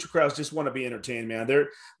said, the lucha crowds just want to be entertained, man.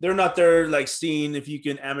 They're not there like seeing if you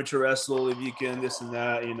can amateur wrestle, if you can this and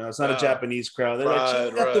that. It's not a Japanese crowd. They're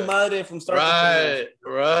like chinga tu madre from start to finish.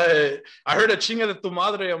 Right. I heard a chinga de tu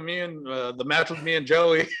madre on me and the match with me and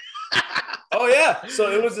Joey. Oh yeah,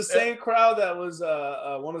 so it was the same crowd that was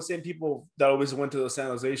one of the same people that always went to those San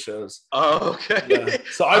Jose shows. Oh, okay. Yeah.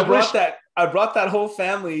 So I brought that whole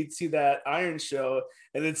family to that Iron show,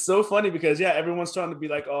 and it's so funny because everyone's trying to be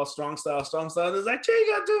like all strong style. It's like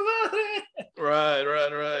chinga tu madre.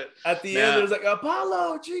 Right. At the end, there's like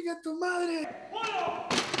Apollo, chinga tu madre.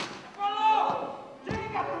 Apollo,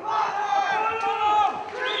 chinga tu madre.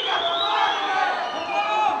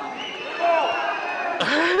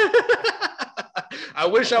 I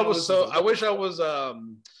wish I was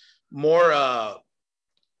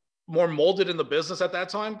more molded in the business at that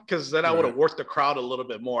time, because then I would have worked the crowd a little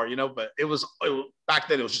bit more, but back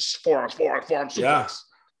then it was just forearm suplex.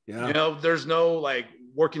 Yeah. There's no like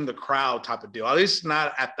working the crowd type of deal, at least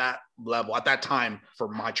not at that level at that time for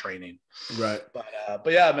my training. Right.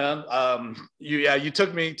 But yeah, man, you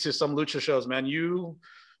took me to some lucha shows, man. You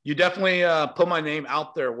definitely put my name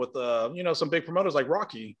out there with some big promoters like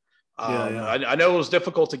Rocky. I know it was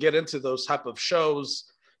difficult to get into those type of shows.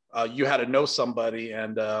 You had to know somebody,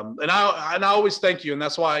 and I always thank you, and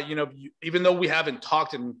that's why even though we haven't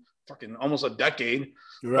talked in fucking almost a decade,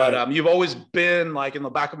 but you've always been like in the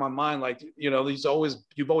back of my mind, like you've always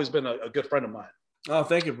been a good friend of mine. Oh,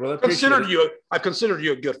 thank you, brother. I've considered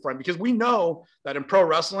you a good friend, because we know that in pro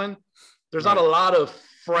wrestling, there's not a lot of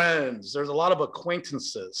friends. There's a lot of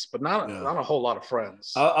acquaintances, but not a whole lot of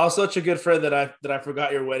friends. I was such a good friend that I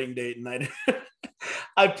forgot your wedding date, and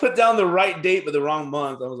I put down the right date but the wrong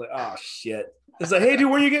month. I was like, oh shit. It's like, hey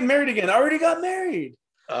dude, when are you getting married again? I already got married.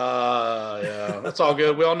 Yeah, that's all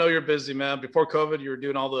good. We all know you're busy, man. Before COVID, you were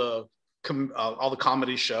doing all the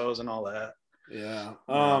comedy shows and all that. Yeah. Yeah.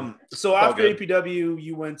 So It's all after good. APW,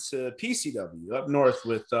 you went to PCW up north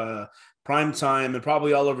with Prime Time and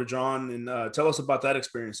probably Oliver John. And tell us about that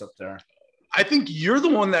experience up there. I think you're the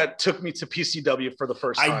one that took me to PCW for the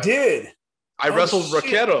first I time. did. I Oh, wrestled shit.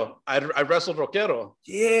 Roquero. I wrestled Roquero.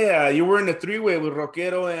 Yeah, you were in the three-way with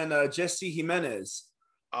Roquero and Jesse Jimenez.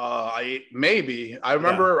 I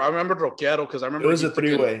remember Roquero because I It remember was a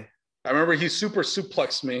three-way. I remember he super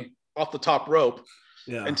suplexed me off the top rope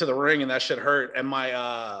into the ring, and that shit hurt. And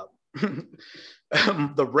my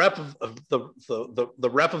the rep of the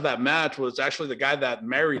rep of that match was actually the guy that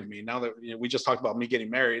married me. Now that we just talked about me getting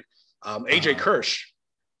married, AJ Kirsch.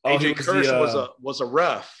 AJ Kirsch was a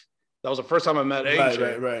ref. That was the first time I met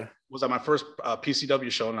AJ. Right. Was at my first PCW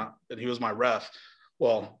show, and he was my ref.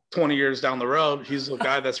 Well, 20 years down the road, he's the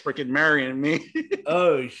guy that's freaking marrying me.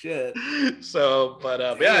 Oh shit! So, but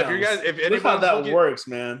yeah, if look how that works,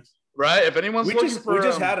 man. Right? If anyone's we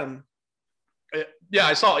just had him. Yeah,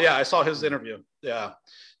 I saw his interview. Yeah,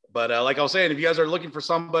 but like I was saying, if you guys are looking for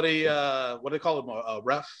somebody, what do they call him? A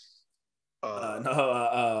ref?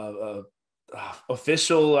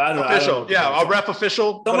 Official. I don't know. Yeah, a rep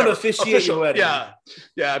official. Someone officiate your wedding. Yeah.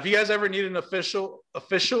 If you guys ever need an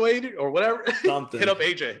officiated or whatever, something, hit up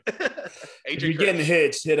AJ. If you're getting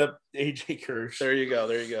hitched, hit up AJ Kirsch. There you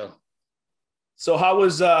go. So how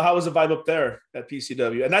was the vibe up there at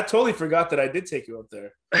PCW? And I totally forgot that I did take you up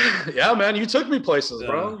there. Yeah, man, you took me places,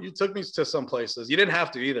 bro. You took me to some places. You didn't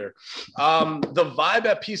have to either. The vibe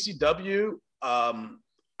at PCW,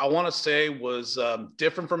 I want to say was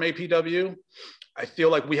different from APW. I feel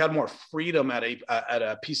like we had more freedom at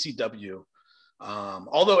a PCW.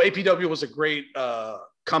 Although APW was a great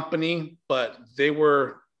company, but this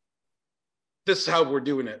is how we're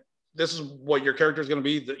doing it. This is what your character is going to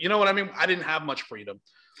be. You know what I mean? I didn't have much freedom.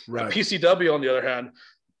 Right. At PCW, on the other hand,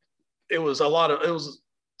 it was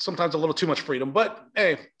sometimes a little too much freedom, but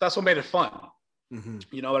hey, that's what made it fun. Mm-hmm.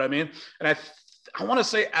 You know what I mean? And I want to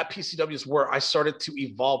say at PCW is where I started to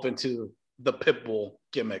evolve into the Pitbull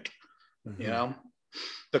gimmick. Mm-hmm. You know,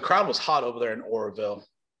 the crowd was hot over there in Oroville.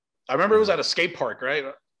 I remember it was at a skate park, right?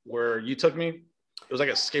 Where you took me. It was like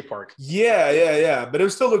a skate park. Yeah. But it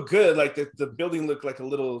still looked good. Like the building looked like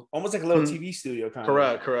almost like a little TV studio kind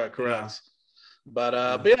of. Correct. Yeah. But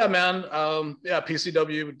yeah, man.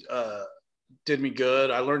 PCW did me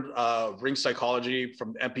good. I learned ring psychology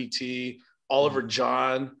from MPT, Oliver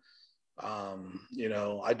John.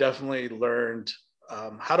 I definitely learned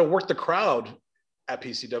how to work the crowd at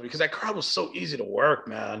PCW because that crowd was so easy to work,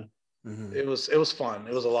 man. Mm-hmm. It was fun.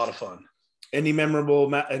 It was a lot of fun. Any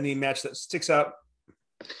memorable any match that sticks out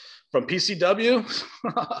from PCW?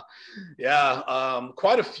 Yeah,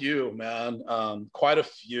 quite a few, man. Quite a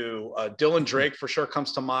few. Dylan Drake for sure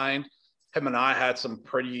comes to mind. Him and I had some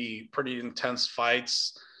pretty intense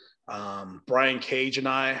fights. Brian Cage and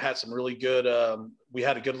I had some really good. We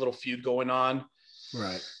had a good little feud going on.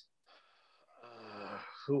 Right.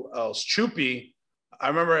 Who else? Choopy. I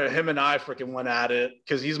remember him and I freaking went at it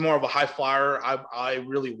because he's more of a high flyer. I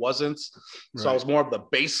really wasn't. So I was more of the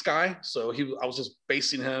base guy. So I was just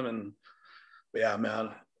basing him yeah, man.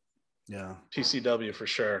 Yeah. PCW for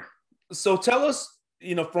sure. So tell us,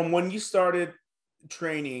 from when you started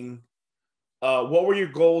training, what were your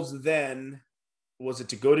goals then? Was it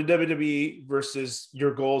to go to WWE versus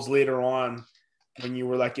your goals later on when you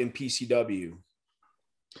were like in PCW?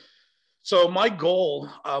 So my goal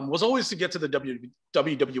was always to get to the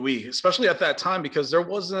WWE, especially at that time, because there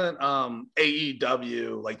wasn't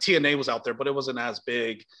AEW. Like TNA was out there, but it wasn't as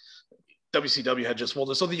big. WCW had just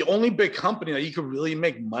folded. So the only big company that you could really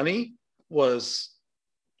make money was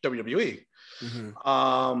WWE.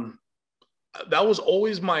 Mm-hmm. That was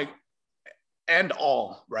always my end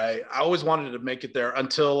all, right? I always wanted to make it there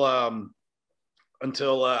until I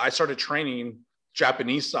started training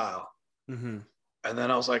Japanese style. Mm-hmm. And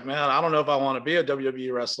then I was like, man, I don't know if I want to be a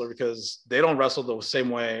WWE wrestler because they don't wrestle the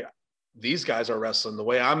same way these guys are wrestling, the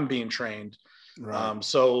way I'm being trained. Right.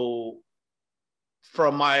 So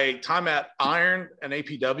from my time at Iron and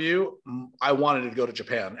APW, I wanted to go to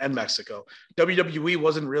Japan and Mexico. WWE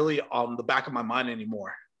wasn't really on the back of my mind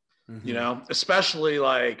anymore, especially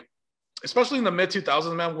in the mid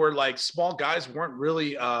 2000s, man, where like small guys weren't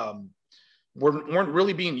really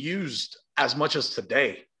being used as much as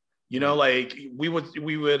today. Like we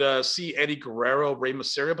would see Eddie Guerrero, Rey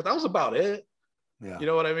Mysterio, but that was about it. Yeah. You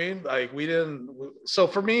know what I mean? Like we didn't. So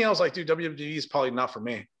for me, I was like, dude, WWE is probably not for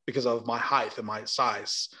me because of my height and my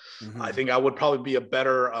size. Mm-hmm. I think I would probably be a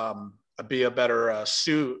better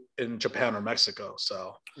suit in Japan or Mexico.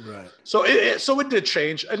 So right. So it did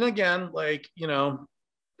change. And again, like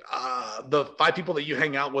the 5 people that you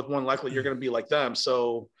hang out with, more likely you're going to be like them.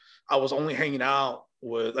 So I was only hanging out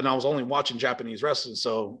with, and I was only watching Japanese wrestling.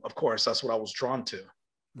 So of course, that's what I was drawn to.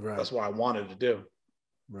 Right. That's what I wanted to do.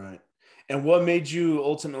 Right. And what made you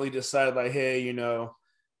ultimately decide, like, hey, you know,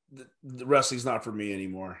 the wrestling's not for me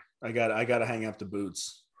anymore. I got to hang up the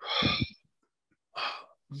boots.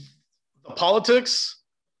 The politics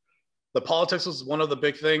was one of the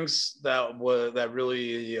big things that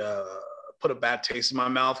really put a bad taste in my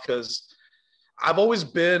mouth, because I've always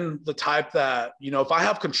been the type that, you know, if I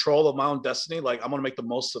have control of my own destiny, like, I'm going to make the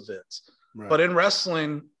most of it. Right. But in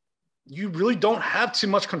wrestling, you really don't have too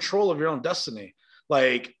much control of your own destiny.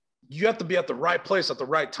 Like, you have to be at the right place at the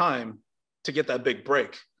right time to get that big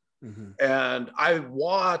break. Mm-hmm. And I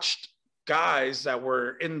watched guys that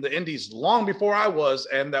were in the indies long before I was,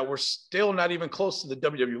 and that were still not even close to the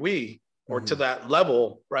WWE or mm-hmm. to that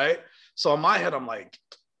level. Right. So in my head, I'm like,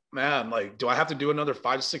 man, like, do I have to do another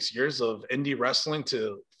 5 to 6 years of indie wrestling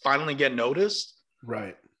to finally get noticed?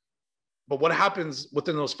 Right. But what happens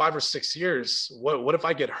within those 5 or 6 years? What if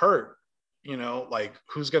I get hurt? You know, like,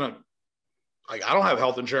 who's going to, like, I don't have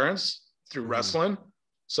health insurance through mm-hmm. wrestling.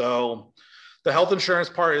 So the health insurance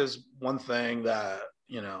part is one thing that,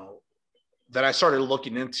 you know, that I started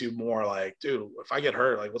looking into more, like, dude, if I get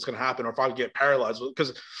hurt, like, what's going to happen? Or if I get paralyzed,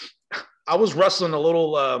 because I was wrestling a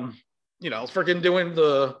little, you know, freaking doing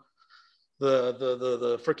the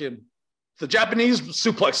freaking the Japanese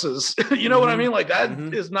suplexes. You know mm-hmm. what I mean? Like, that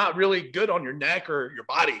mm-hmm. is not really good on your neck or your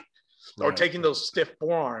body, right. or taking those stiff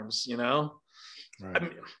forearms, you know? Right. I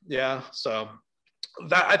mean, yeah. So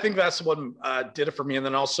that, I think that's what did it for me. And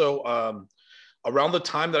then also around the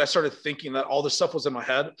time that I started thinking that all this stuff was in my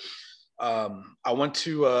head, I went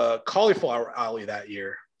to Cauliflower Alley that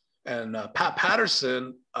year, and Pat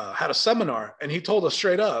Patterson had a seminar, and he told us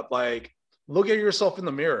straight up, like, look at yourself in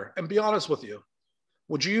the mirror and be honest with you.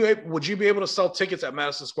 Would you be able to sell tickets at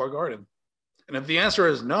Madison Square Garden? And if the answer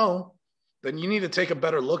is no, then you need to take a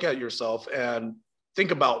better look at yourself and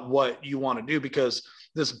think about what you want to do, because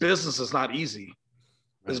this business is not easy.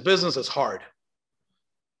 This business is hard.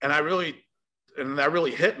 And that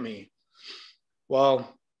really hit me.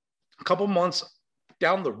 Well, a couple months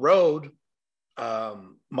down the road,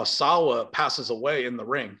 Masawa passes away in the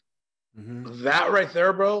ring. Mm-hmm. That right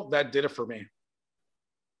there, bro, that did it for me.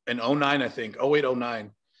 In 09, I think, 08,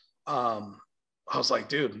 09. I was like,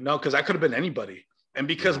 dude, no, because that could have been anybody. And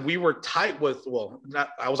because we were tight with, well,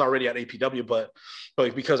 I was already at APW, but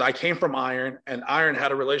because I came from Iron, and Iron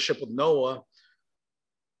had a relationship with Noah,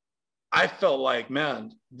 I felt like,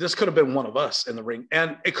 man, this could have been one of us in the ring.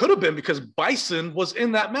 And it could have been because Bison was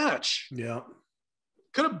in that match. Yeah.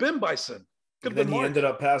 Could have been Bison. Could have been he ended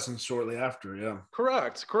up passing shortly after. Yeah.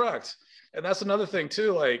 Correct. And that's another thing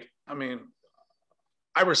too. Like, I mean,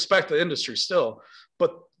 I respect the industry still,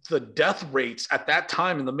 but the death rates at that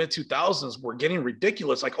time in the mid 2000s were getting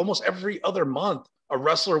ridiculous. Like, almost every other month, a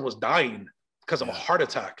wrestler was dying because of a heart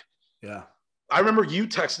attack. Yeah. I remember you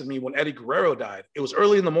texted me when Eddie Guerrero died. It was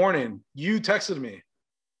early in the morning. You texted me,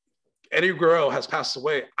 Eddie Guerrero has passed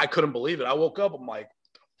away. I couldn't believe it. I woke up, I'm like,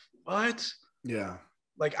 what? Yeah.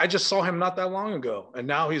 Like, I just saw him not that long ago, and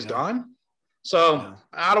now he's gone. So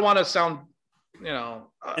I don't want to sound, you know,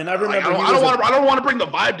 and I remember like, I don't want to bring the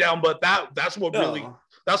vibe down, but that's what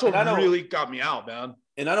really got me out, man.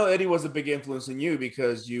 And I know Eddie was a big influence in you,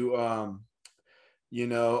 because you, you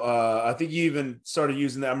know, I think you even started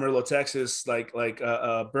using the Amarillo, Texas, like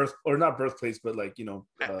birth, or not birthplace, but like, you know,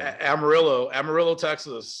 Amarillo,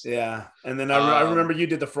 Texas. Yeah. And then I remember you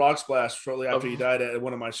did the frog splash shortly after you died at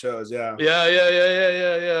one of my shows. Yeah.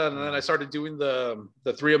 Yeah. And then I started doing the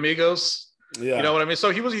Three Amigos. Yeah. You know what I mean? So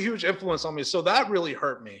he was a huge influence on me. So that really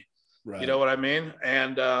hurt me. Right. You know what I mean?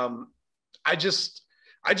 And I just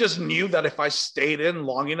knew that if I stayed in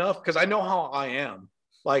long enough, because I know how I am.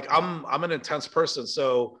 Like, I'm an intense person.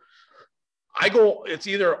 So I go, it's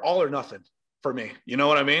either all or nothing for me. You know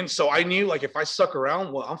what I mean? So I knew, like, if I stuck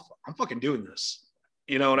around, well, I'm fucking doing this.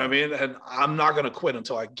 You know what I mean? And I'm not going to quit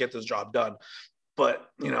until I get this job done. But,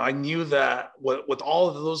 you know, I knew that with all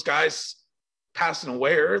of those guys passing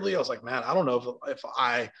away early, I was like, man, I don't know if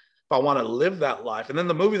I want to live that life. And then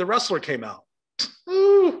the movie The Wrestler came out.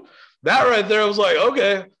 Ooh, that right there, I was like,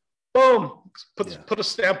 okay, boom, put a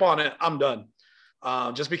stamp on it. I'm done.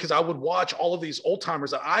 Just because I would watch all of these old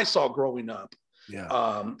timers that I saw growing up,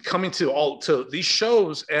 coming to these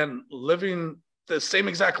shows and living the same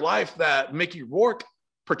exact life that Mickey Rourke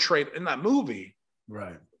portrayed in that movie.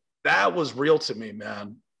 Right. That was real to me,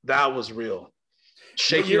 man. That was real.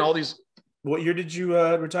 Shaking all these. What year did you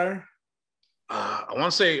retire? I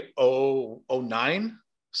want to say 09,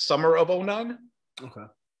 summer of 09. Okay.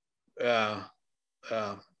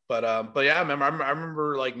 But yeah, I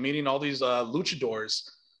remember like meeting all these luchadors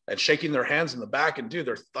and shaking their hands in the back, and dude,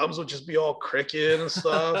 their thumbs would just be all crooked and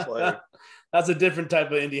stuff. Like that's a different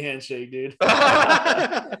type of Indy handshake, dude.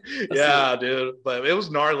 Yeah, dude. But it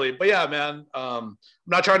was gnarly. But yeah, man. I'm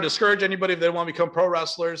not trying to discourage anybody if they want to become pro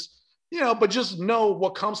wrestlers, but just know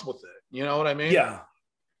what comes with it. You know what I mean? Yeah.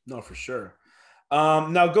 No, for sure.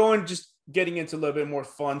 Now getting into a little bit more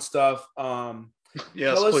fun stuff.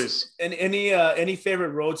 Yes, please. And any favorite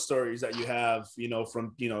road stories that you have,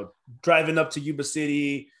 from, driving up to Yuba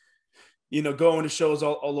City, going to shows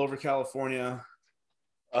all over California.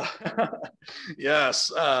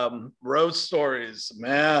 Yes. Road stories,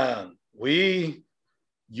 man. You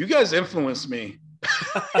guys influenced me.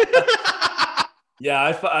 Yeah,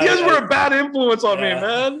 you guys were a bad influence on me,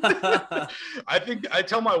 man. I think I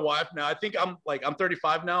tell my wife now, I think I'm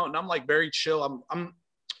 35 now, and I'm like very chill. I'm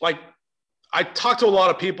like, I talk to a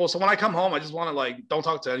lot of people. So when I come home, I just want to like, don't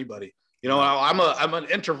talk to anybody. I'm an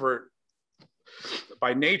introvert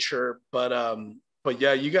by nature, but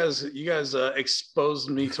yeah, you guys exposed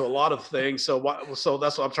me to a lot of things. So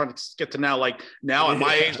that's what I'm trying to get to now. Like now at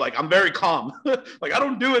my age, like I'm very calm. Like I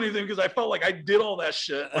don't do anything because I felt like I did all that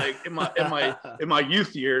shit like in my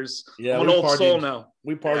youth years. Yeah, I'm an old soul now.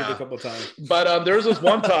 We partied a couple of times. But there was this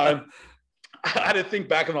one time I had to think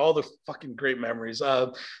back on all the fucking great memories.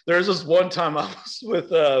 There was this one time I was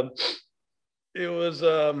with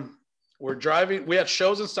we're driving. We had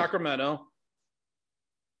shows in Sacramento.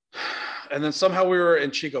 And then somehow we were in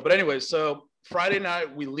Chico. But anyway, so Friday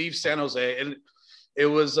night we leave San Jose, and it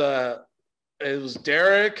was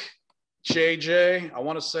Derek, JJ, I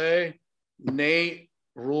want to say, Nate,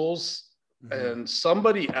 Rules, and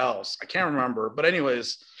somebody else. I can't remember. But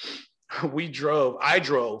anyways, we drove. I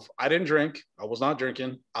drove. I didn't drink. I was not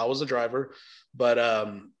drinking. I was the driver. But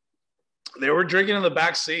they were drinking in the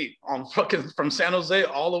back seat on from San Jose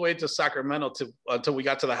all the way to Sacramento until we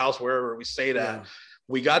got to the house wherever we stayed at. Yeah.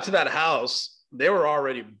 We got to that house. They were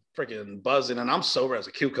already freaking buzzing, and I'm sober as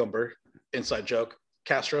a cucumber. Inside joke,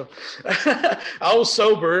 Castro. I was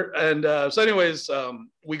sober, and so anyways,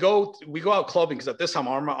 we go out clubbing because at this time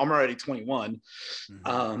I'm already 21.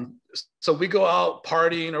 So we go out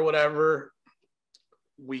partying or whatever.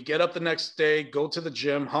 We get up the next day, go to the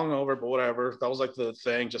gym, hungover, but whatever. That was like the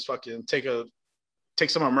thing. Just fucking take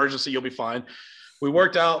some emergency, you'll be fine. We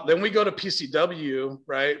worked out. Then we go to PCW,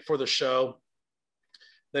 right, for the show.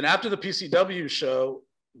 Then after the PCW show,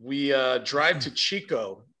 we drive to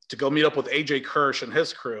Chico to go meet up with AJ Kirsch and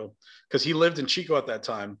his crew because he lived in Chico at that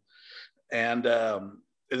time. And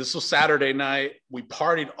this was Saturday night. We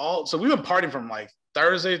partied so we've been partying from like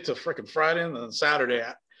Thursday to freaking Friday and then Saturday.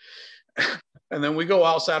 And then we go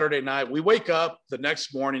out Saturday night. We wake up the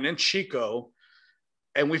next morning in Chico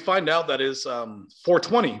and we find out that it's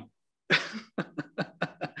 420.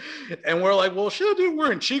 And we're like, well, shit, dude,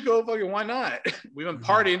 we're in Chico. Fucking, why not? We've been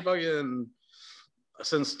partying fucking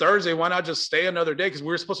since Thursday. Why not just stay another day? Because we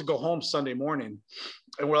were supposed to go home Sunday morning.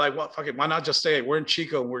 And we're like, what? Fuck it, why not just stay? We're in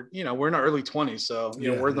Chico. And we're in our early 20s. So,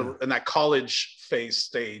 we're in that college phase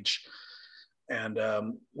stage. And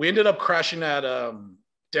we ended up crashing at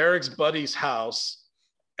Derek's buddy's house.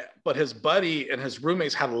 But his buddy and his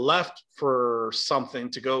roommates had left for something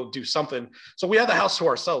to go do something. So we had the house to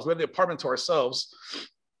ourselves. We had the apartment to ourselves.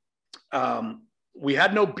 We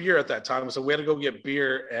had no beer at that time. So we had to go get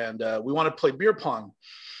beer and we wanted to play beer pong.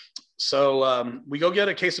 So we go get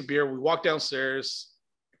a case of beer. We walk downstairs,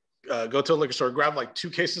 go to a liquor store, grab like 2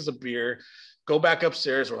 cases of beer, go back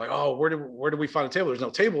upstairs. We're like, oh, where did we find a table? There's no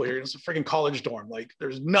table here. It's a freaking college dorm. Like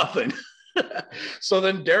there's nothing. So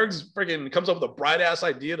then Derek's freaking comes up with a bright ass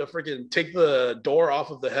idea to freaking take the door off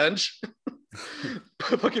of the hinge,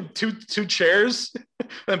 put fucking two chairs,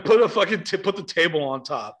 and put the table on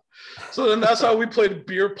top. So then that's how we played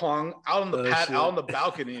beer pong out on the out on the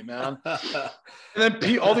balcony, man. And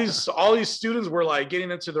then all these students were like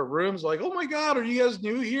getting into their rooms, like, "Oh my god, are you guys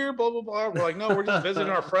new here?" Blah blah blah. We're like, "No, we're just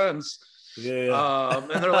visiting our friends." Yeah.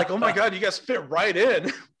 And they're like, "Oh my god, you guys fit right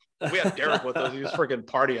in." We had Derek with us. He was a freaking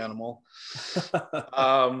party animal.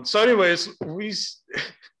 So anyways, we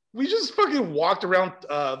just fucking walked around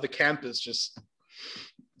the campus just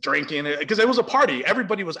drinking because it was a party.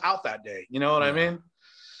 Everybody was out that day. You know what I mean?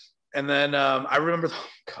 And then I remember the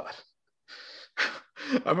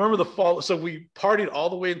fall. So we partied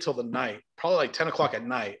all the way until the night, probably like 10 o'clock at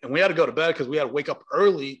night. And we had to go to bed because we had to wake up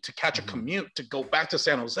early to catch a commute to go back to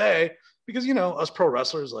San Jose because, us pro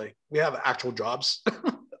wrestlers, like we have actual jobs.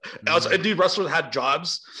 Indeed, wrestlers had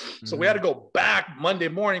jobs. So we had to go back Monday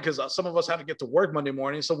morning because some of us had to get to work Monday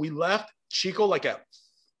morning. So we left Chico like at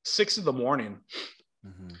 6 in the morning.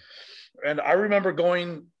 And I remember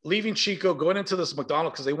leaving Chico, going into this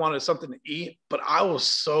McDonald's because they wanted something to eat. But I was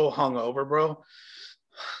so hungover, bro.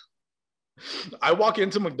 I walk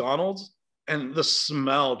into McDonald's and the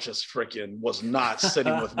smell just freaking was not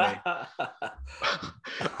sitting with me.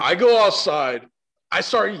 I go outside. I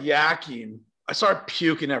start yakking. I start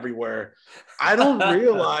puking everywhere. I don't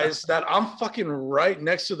realize that I'm fucking right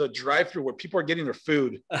next to the drive-thru where people are getting their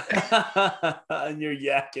food. And you're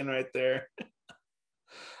yakking right there.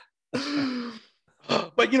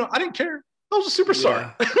 But, you know, I didn't care. I was a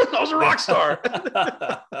superstar. Yeah. I was a rock star.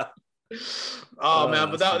 Oh, man.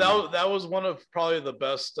 But that was one of probably the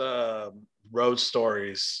best road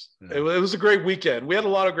stories. Yeah. It was a great weekend. We had a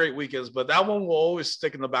lot of great weekends, but that one will always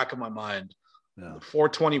stick in the back of my mind. Yeah. The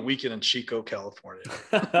 420 weekend in Chico, California.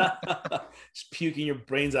 Just puking your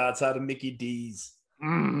brains outside of Mickey D's.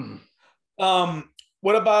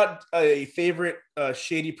 What about a favorite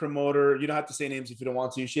shady promoter? You don't have to say names if you don't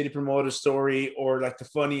want to. Shady promoter story, or like the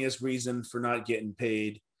funniest reason for not getting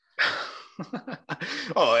paid.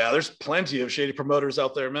 Oh yeah, there's plenty of shady promoters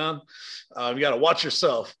out there, man. You got to watch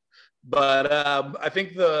yourself. But I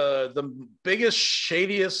think the biggest,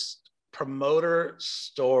 shadiest promoter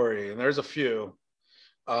story, and there's a few,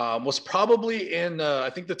 was probably in I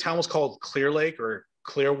think the town was called Clear Lake or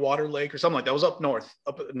Clearwater Lake or something like that. It was up north,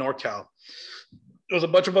 up at NorCal. It was a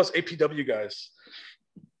bunch of us APW guys.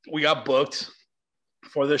 We got booked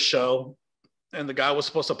for this show, and the guy was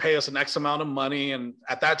supposed to pay us an X amount of money. And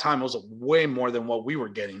at that time, it was way more than what we were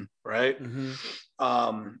getting, right?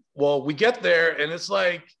 Mm-hmm. Well, we get there, and it's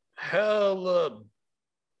like hella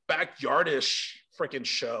backyardish freaking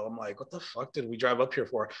show. I'm like, what the fuck did we drive up here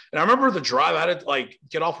for? And I remember the drive, I had to like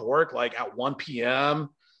get off work like at 1 p.m.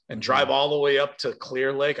 and drive all the way up to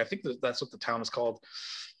Clear Lake. I think that's what the town is called.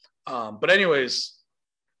 But anyways,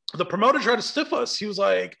 the promoter tried to stiff us. He was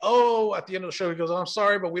like, oh, at the end of the show, he goes, I'm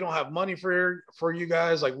sorry, but we don't have money for you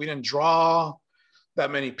guys. Like, we didn't draw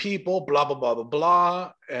that many people, blah, blah, blah, blah,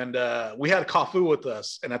 blah. And we had Kafu with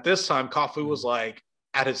us. And at this time, Kafu was like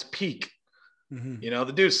at his peak. Mm-hmm. You know,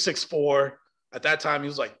 the dude's 6'4". At that time, he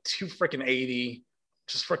was like 280,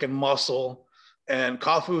 just freaking muscle. And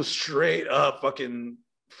Kafu straight up fucking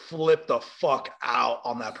flipped the fuck out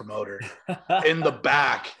on that promoter in the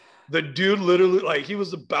back. The dude literally, like, he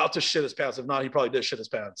was about to shit his pants. If not, he probably did shit his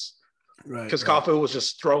pants. Right. Because Kafu was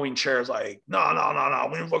just throwing chairs like, no,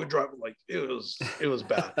 we didn't fucking drive. Like, it was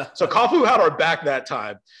bad. So Kafu had our back that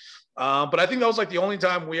time. But I think that was like the only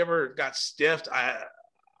time we ever got stiffed.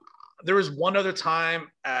 There was one other time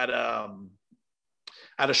at a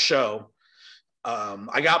show.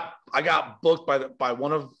 I got booked by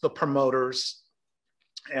one of the promoters,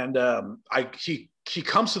 and he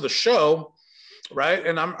comes to the show. Right.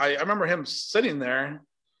 And I remember him sitting there,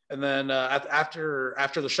 and then after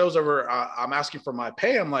the show's over, I'm asking for my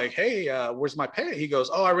pay. I'm like, hey, where's my pay? He goes,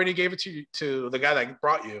 oh, I already gave it to the guy that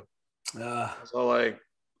brought you. So like,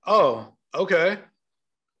 oh, okay.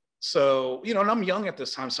 So, you know, and I'm young at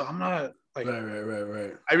this time, so I'm not like,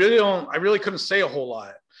 right. I really couldn't say a whole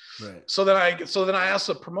lot. Right. So then I asked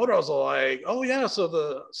the promoter, I was like, oh yeah, so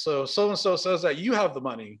and so says that you have the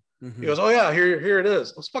money. Mm-hmm. He goes, oh yeah, here it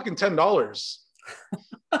is. It was fucking $10.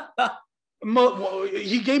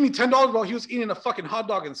 He gave me $10 while he was eating a fucking hot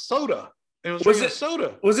dog and soda. And it was drinking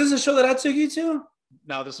soda. Was this a show that I took you to?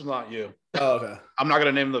 No, this was not you. Oh, okay. I'm not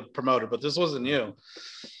gonna name the promoter, but this wasn't you.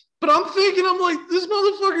 But I'm like, this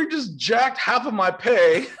motherfucker just jacked half of my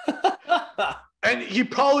pay. And he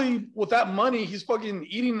probably, with that money, he's fucking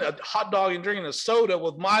eating a hot dog and drinking a soda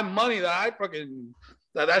with my money that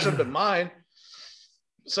that should have been mine.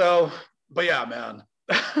 So, but yeah, man.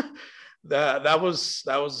 That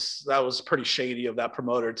was pretty shady of that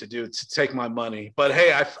promoter to take my money. But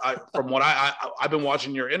hey, I from what I've been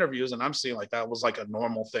watching your interviews, and I'm seeing like that was like a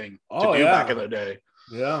normal thing to do back in the day.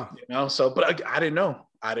 Yeah, you know. So, but I didn't know.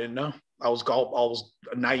 I was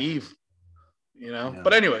naive, you know. Yeah.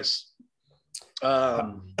 But anyways,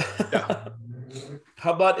 yeah.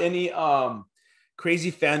 How about any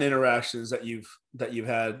crazy fan interactions that you've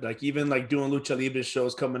had, like even like doing Lucha Libre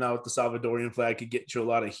shows, coming out with the Salvadorian flag could get you a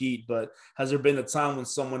lot of heat, but has there been a time when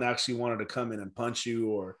someone actually wanted to come in and punch you,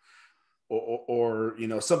 or you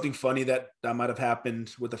know, something funny that might have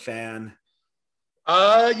happened with a fan?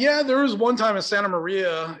 Yeah, there was one time in Santa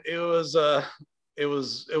Maria. It was a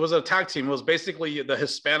tag team. It was basically the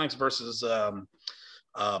Hispanics versus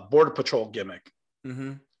Border Patrol gimmick.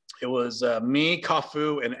 Mm-hmm. It was me,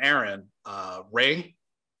 Kafu, and Aaron. Ray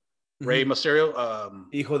Mysterio,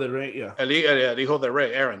 Hijo de Rey, yeah. Hijo de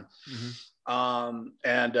Rey, Aaron. Mm-hmm.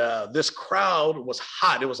 And this crowd was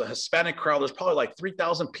hot. It was a Hispanic crowd. There's probably like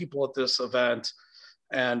 3,000 people at this event.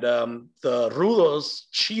 And the Rudos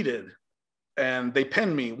cheated, and they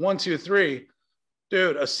pinned me 1, 2, 3.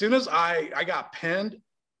 Dude, as soon as I got pinned,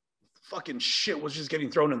 fucking shit was just getting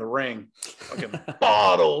thrown in the ring. Fucking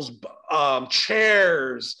bottles,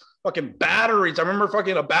 chairs, fucking batteries. I remember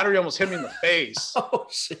fucking a battery almost hit me in the face. Oh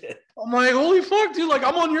shit. I'm like, holy fuck, dude, like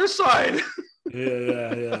I'm on your side.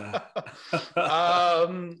 Yeah.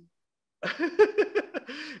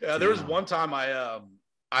 Yeah, there was one time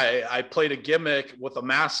I played a gimmick with a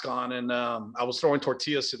mask on, and I was throwing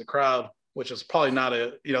tortillas to the crowd, which is probably not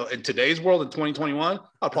in today's world in 2021,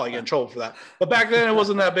 I'll probably get in trouble for that. But back then it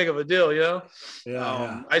wasn't that big of a deal, Yeah.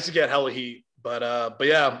 I used to get hella heat, but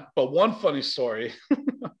one funny story.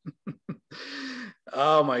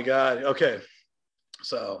 Oh my God. Okay.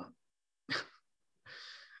 So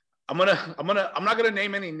I'm not gonna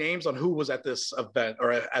name any names on who was at this event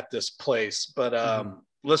or at this place, but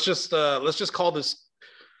let's just call this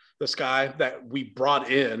guy that we brought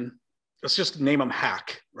in. Let's just name him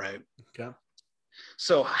Hack, right? Okay.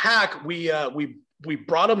 So Hack, we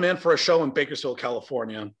brought him in for a show in Bakersfield,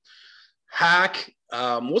 California. Hack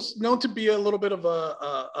was known to be a little bit of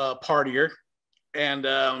a partier, and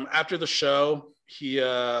after the show, we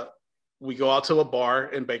go out to a bar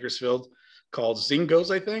in Bakersfield called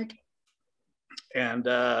Zingo's, I think. And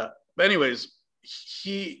anyways,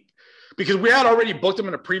 because we had already booked him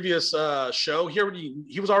in a previous show,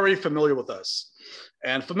 he was already familiar with us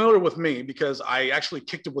and familiar with me because I actually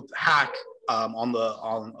kicked it with Hack on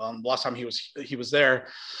the last time he was there.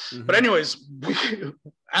 Mm-hmm. But anyways,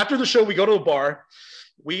 after the show, we go to a bar.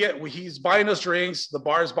 He's buying us drinks. The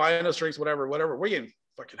bar's buying us drinks, whatever. We're getting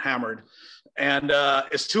fucking hammered. And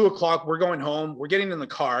it's 2:00. We're going home. We're getting in the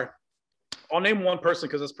car. I'll name one person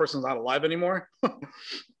because this person's not alive anymore.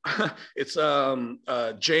 It's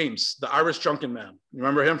James, the Irish drunken man. You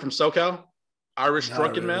remember him from SoCal? Irish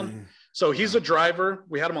drunken man. So he's a driver.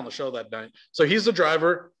 We had him on the show that night. So he's the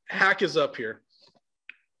driver. Hack is up here.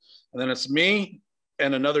 And then it's me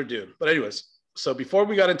and another dude. But anyways, so before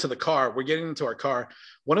we got into the car, we're getting into our car.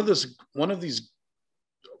 One of these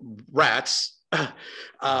rats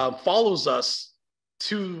follows us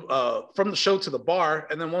from the show to the bar,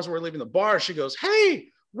 and then once we're leaving the bar, she goes, "Hey,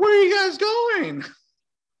 where are you guys going?"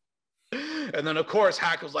 And then of course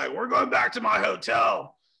Hack was like, "We're going back to my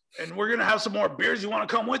hotel, and we're gonna have some more beers. You want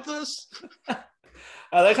to come with us?"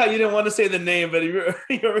 I like how you didn't want to say the name, but you're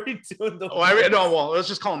already doing the. Well, let's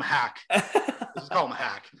just call him Hack. Let's just call him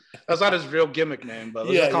Hack. That's not his real gimmick name, but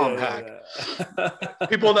let's just call him Hack. Yeah.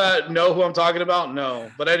 People that know who I'm talking about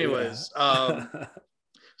know. But anyways,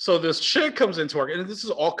 so this chick comes into our, and this is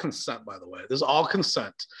all consent, by the way. This is all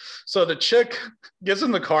consent. So the chick gets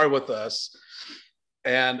in the car with us.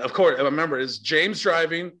 And of course, remember, it's James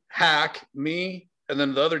driving, Hack, me, and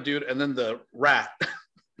then the other dude, and then the rat.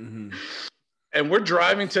 Mm-hmm. And we're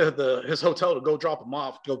driving to his hotel to go drop them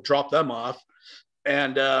off.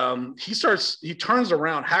 And he turns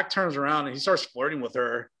around, Hack turns around, and he starts flirting with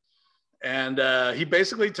her. And he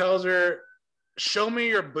basically tells her, "Show me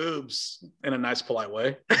your boobs," in a nice, polite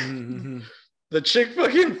way. Mm-hmm. The chick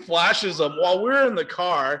fucking flashes them while we're in the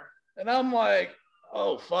car. And I'm like,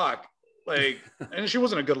 oh, fuck. Like, and she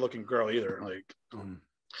wasn't a good looking girl either. Like, and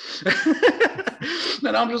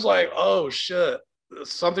I'm just like, oh shit,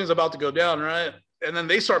 something's about to go down, right? And then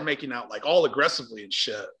they start making out like all aggressively and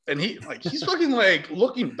shit. And he's fucking like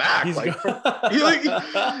looking back,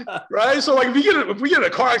 right? So like if we get in a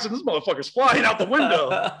car accident, this motherfucker's flying out the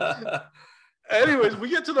window. Anyways, we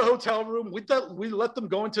get to the hotel room. We let them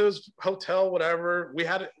go into his hotel, whatever. We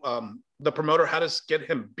had the promoter had us get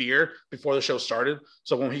him beer before the show started.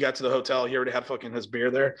 So when he got to the hotel, he already had fucking his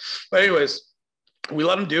beer there. But anyways, we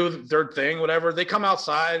let them do their thing, whatever. They come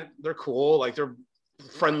outside. They're cool. Like they're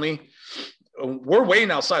friendly. We're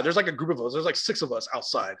waiting outside. There's like a group of us. There's like 6 of us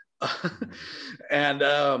outside.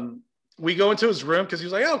 And we go into his room because he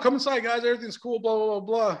was like, "Oh, come inside, guys. Everything's cool, blah, blah,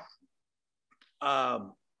 blah,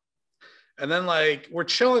 blah." And then like we're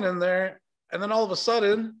chilling in there, and then all of a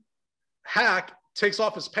sudden, Hack takes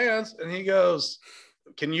off his pants and he goes,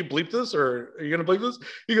 "Can you bleep this, or are you gonna bleep this?"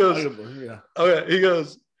 He goes, "Yeah." Okay. He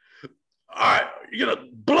goes, "All right, you gonna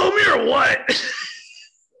blow me or what?"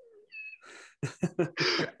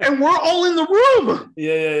 And we're all in the room.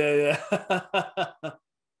 Yeah.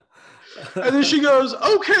 And then she goes,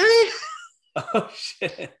 "Okay." Oh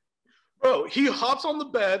shit. Bro, he hops on the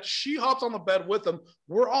bed. She hops on the bed with him.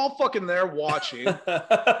 We're all fucking there watching.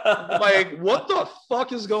 Like, what the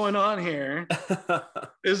fuck is going on here?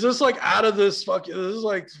 Is this like out of this fucking, this is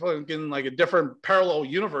like fucking like a different parallel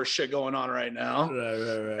universe shit going on right now.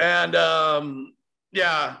 Right. And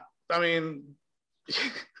yeah, I mean,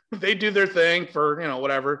 they do their thing for,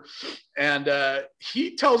 whatever. And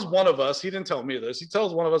he tells one of us, he didn't tell me this, he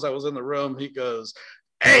tells one of us I was in the room, he goes,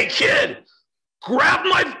 "Hey, kid, grab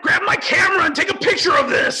my camera and take a picture of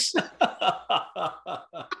this.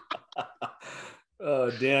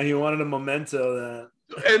 Oh damn, he wanted a memento that.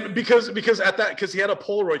 And because he had a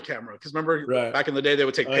Polaroid camera. Because remember back in the day they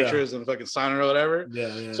would take pictures and fucking sign it or whatever.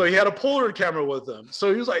 Yeah. So he had a Polaroid camera with him.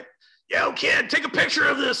 So he was like, "Yo, kid, take a picture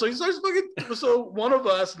of this." So he starts fucking. So one of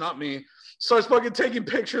us, not me, starts fucking taking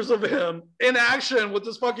pictures of him in action with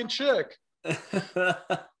this fucking chick. And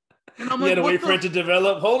I'm you had to wait for it to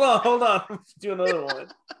develop. Hold on. Do another one.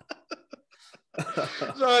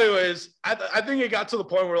 So anyways, I think it got to the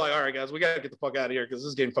point where we're like, all right, guys, we got to get the fuck out of here because this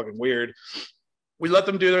is getting fucking weird. We let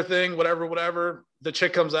them do their thing, whatever. The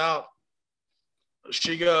chick comes out.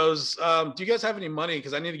 She goes, do you guys have any money?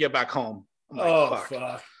 Because I need to get back home. I'm like,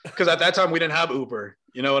 fuck. Because at that time, we didn't have Uber.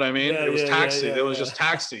 You know what I mean? It was taxi. It was just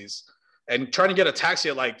taxis. And trying to get a taxi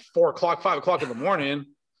at like 4 o'clock, 5 o'clock in the morning,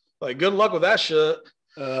 like good luck with that shit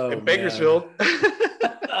in Bakersfield.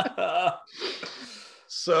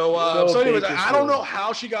 So anyways, I don't know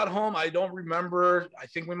how she got home. I don't remember. I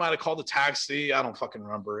think we might have called a taxi. I don't fucking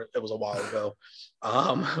remember. It was a while ago.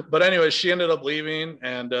 But anyways, she ended up leaving,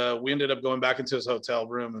 and we ended up going back into his hotel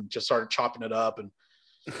room and just started chopping it up, and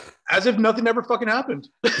as if nothing ever fucking happened.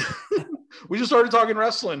 We just started talking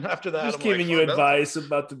wrestling after that. Just giving you advice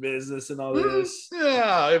about the business and all this.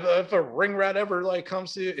 Yeah, if a ring rat ever like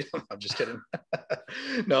comes to you, I'm just kidding.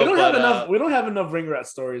 No, we don't have enough ring rat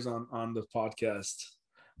stories on the podcast.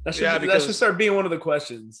 That should start being one of the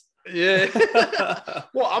questions. Yeah.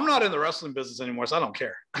 Well, I'm not in the wrestling business anymore, so I don't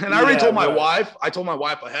care. And I already told my wife. I told my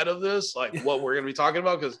wife ahead of this, like what we're gonna be talking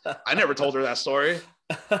about, because I never told her that story.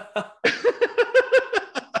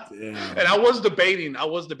 And I was debating.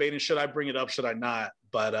 Should I bring it up? Should I not?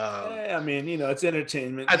 But I mean, it's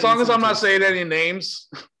entertainment. As long as I'm not saying any names,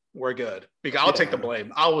 we're good. Because I'll take the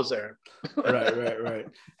blame. I was there. Right.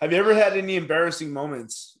 Have you ever had any embarrassing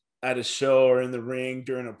moments at a show or in the ring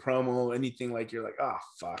during a promo? Anything like you're like, oh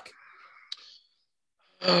fuck?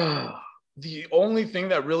 The only thing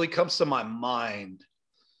that really comes to my mind,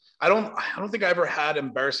 I don't think I ever had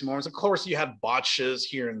embarrassing moments. Of course, you had botches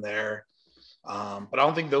here and there. But I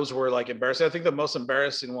don't think those were like embarrassing. I think the most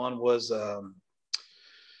embarrassing one was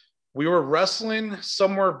we were wrestling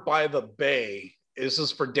somewhere by the bay. This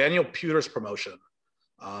is for Daniel Puter's promotion.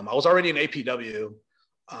 I was already in APW,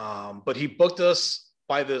 but he booked us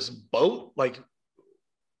by this boat. Like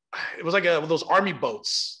it was like those army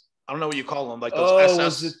boats. I don't know what you call them, like those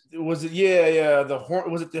SS. Was it? Yeah.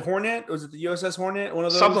 Was it the Hornet? Was it the USS Hornet? One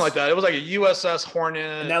of those? Something like that. It was like a USS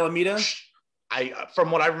Hornet. In Alameda?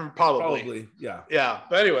 From what I remember, probably. Yeah.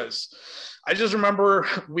 But anyways, I just remember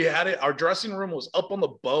we had it. Our dressing room was up on the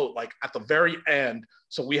boat, like at the very end.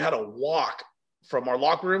 So we had to walk from our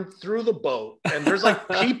locker room through the boat, and there's like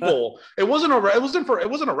people. It wasn't a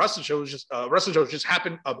wrestling show. It was just a wrestling show. Just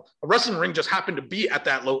happened. A wrestling ring just happened to be at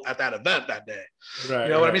that event that day. Right.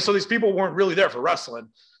 You know what I mean? So these people weren't really there for wrestling.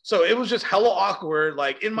 So it was just hella awkward,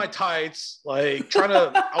 like in my tights, like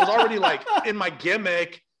I was already like in my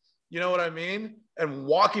gimmick. You know what I mean? And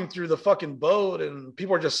walking through the fucking boat, and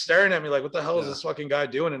people are just staring at me like, what the hell is this fucking guy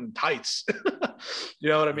doing in tights? You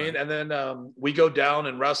know what I mean? And then we go down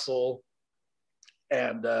and wrestle,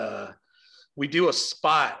 and we do a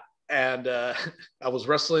spot. And I was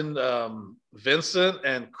wrestling Vincent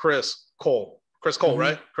and Chris Cole,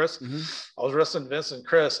 right? Chris? Mm-hmm. I was wrestling Vince and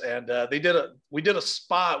Chris, and we did a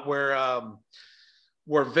spot where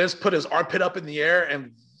Vince put his armpit up in the air,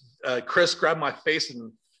 and Chris grabbed my face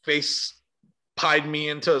pied me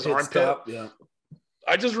into his armpit. Yeah.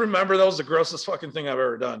 I just remember that was the grossest fucking thing I've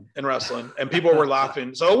ever done in wrestling, and people were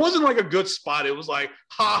laughing. So it wasn't like a good spot. It was like,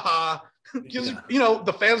 ha ha. Because,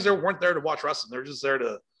 the fans there weren't there to watch wrestling. They're just there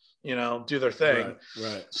to, do their thing.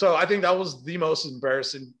 Right. So I think that was the most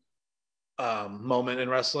embarrassing moment in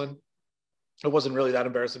wrestling. It wasn't really that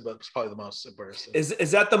embarrassing, but it's probably the most embarrassing. Is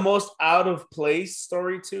that the most out of place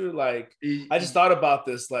story too? Like, I just thought about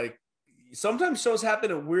this, like, sometimes shows happen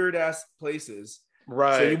at weird ass places.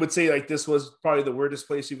 Right. So you would say like this was probably the weirdest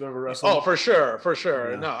place you've ever wrestled? Oh, for sure.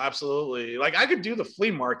 Yeah. No, absolutely. Like I could do the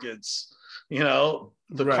flea markets, the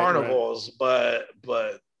carnivals, but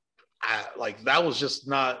that was just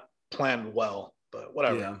not planned well, but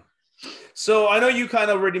whatever. Yeah. So I know you kind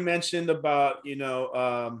of already mentioned about,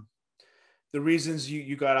 the reasons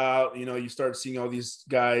you got out, you started seeing all these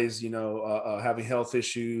guys, having health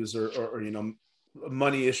issues or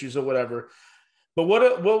money issues or whatever. But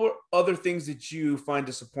what were other things that you find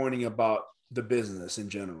disappointing about the business in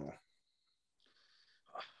general?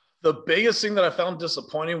 The biggest thing that I found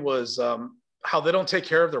disappointing was how they don't take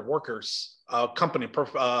care of their workers.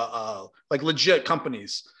 Like legit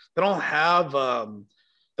companies, they don't have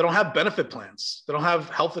they don't have benefit plans. They don't have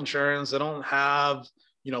health insurance. They don't have,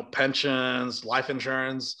 pensions, life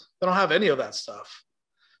insurance. They don't have any of that stuff.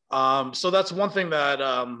 So that's one thing that,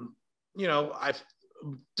 I've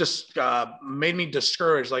just made me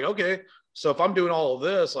discouraged. Like, okay, so if I'm doing all of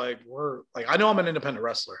this, I know I'm an independent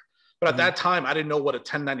wrestler, but at that time, I didn't know what a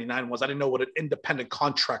 1099 was. I didn't know what an independent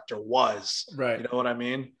contractor was. Right. You know what I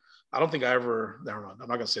mean? I don't think I ever, never mind. I'm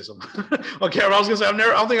not going to say something on camera. I was going to say, I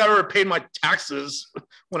don't think I ever paid my taxes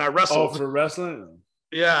when I wrestled. Oh, for wrestling?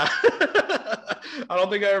 Yeah. I don't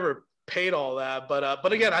think I ever paid all that.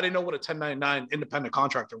 But again, I didn't know what a 1099 independent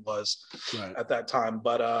contractor was at that time.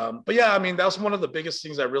 But yeah, I mean, that was one of the biggest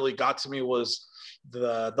things that really got to me was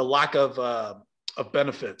the lack of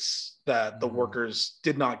benefits that the workers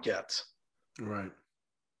did not get. Right.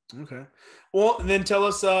 Okay. Well, then tell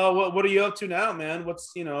us, what are you up to now, man?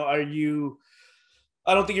 What's, are you,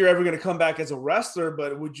 I don't think you're ever going to come back as a wrestler,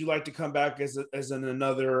 but would you like to come back as in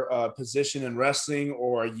another position in wrestling,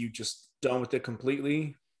 or are you just done with it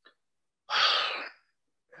completely?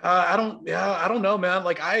 I don't know, man.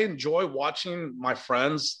 Like, I enjoy watching my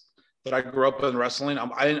friends that I grew up in wrestling.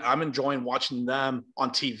 I'm enjoying watching them on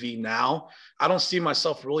TV now. I don't see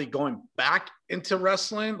myself really going back into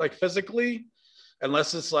wrestling, like physically,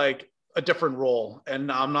 unless it's like a different role.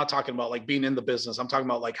 And I'm not talking about like being in the business. I'm talking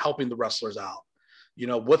about like helping the wrestlers out,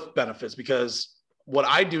 with benefits, because what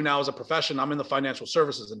I do now as a profession, I'm in the financial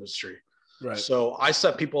services industry. Right. So I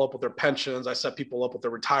set people up with their pensions. I set people up with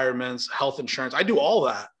their retirements, health insurance. I do all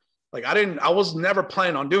that. Like, I was never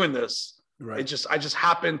planning on doing this. Right. I just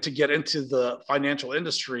happened to get into the financial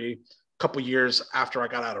industry a couple years after I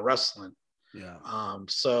got out of wrestling. Yeah.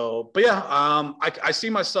 I see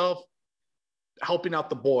myself helping out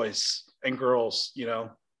the boys and girls,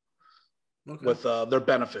 with their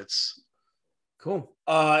benefits. Cool.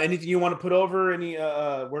 Anything you want to put over?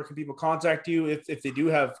 Where can people contact you if they do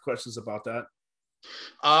have questions about that?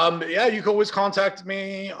 Yeah, you can always contact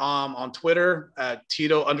me on Twitter at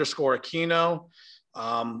Tito_Aquino.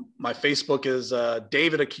 My Facebook is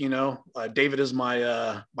David Aquino. David is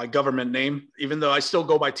my government name, even though I still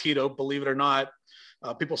go by Tito, believe it or not.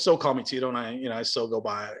 People still call me Tito, and I still go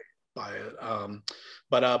by it.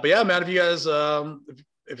 But yeah, man,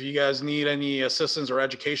 if you guys need any assistance or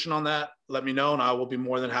education on that, let me know, and I will be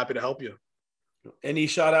more than happy to help you. Any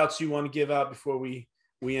shout outs you want to give out before we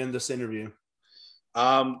end this interview?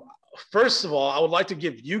 First of all, I would like to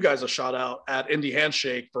give you guys a shout out at Indy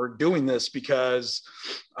Handshake for doing this, because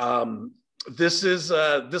this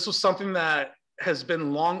was something that has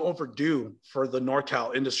been long overdue for the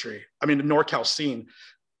NorCal industry. I mean, the NorCal scene.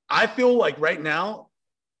 I feel like right now,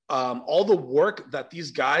 all the work that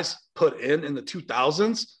these guys put in the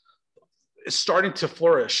 2000s is starting to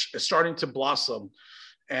flourish. It's starting to blossom.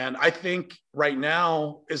 And I think right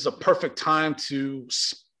now is the perfect time to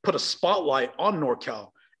put a spotlight on NorCal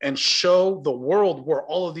and show the world where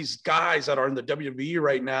all of these guys that are in the WWE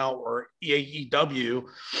right now or AEW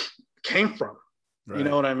came from. Right. You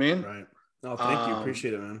know what I mean? Right. No, thank you.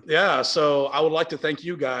 Appreciate it, man. Yeah. So I would like to thank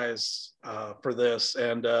you guys for this.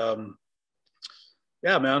 And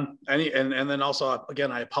yeah, man. And then also,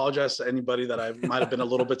 again, I apologize to anybody that I might have been a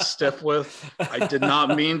little bit stiff with. I did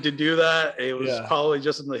not mean to do that. It was probably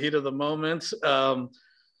just in the heat of the moment. But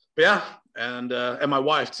yeah. And my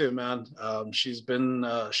wife too, man. She's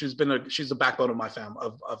the backbone of my family,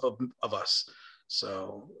 of us.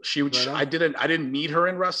 So I didn't meet her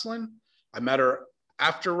in wrestling. I met her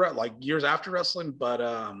years after wrestling, but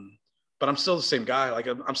I'm still the same guy. Like,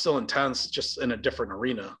 I'm still intense, just in a different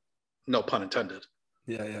arena. No pun intended.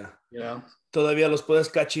 Yeah. Todavía los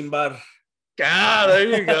puedes cachimbar. Ah,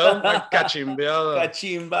 there you go.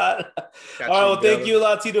 Cachimbar. All right. Well, thank you a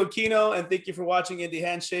lot, Tito Aquino, and thank you for watching Indy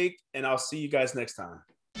Handshake. And I'll see you guys next time.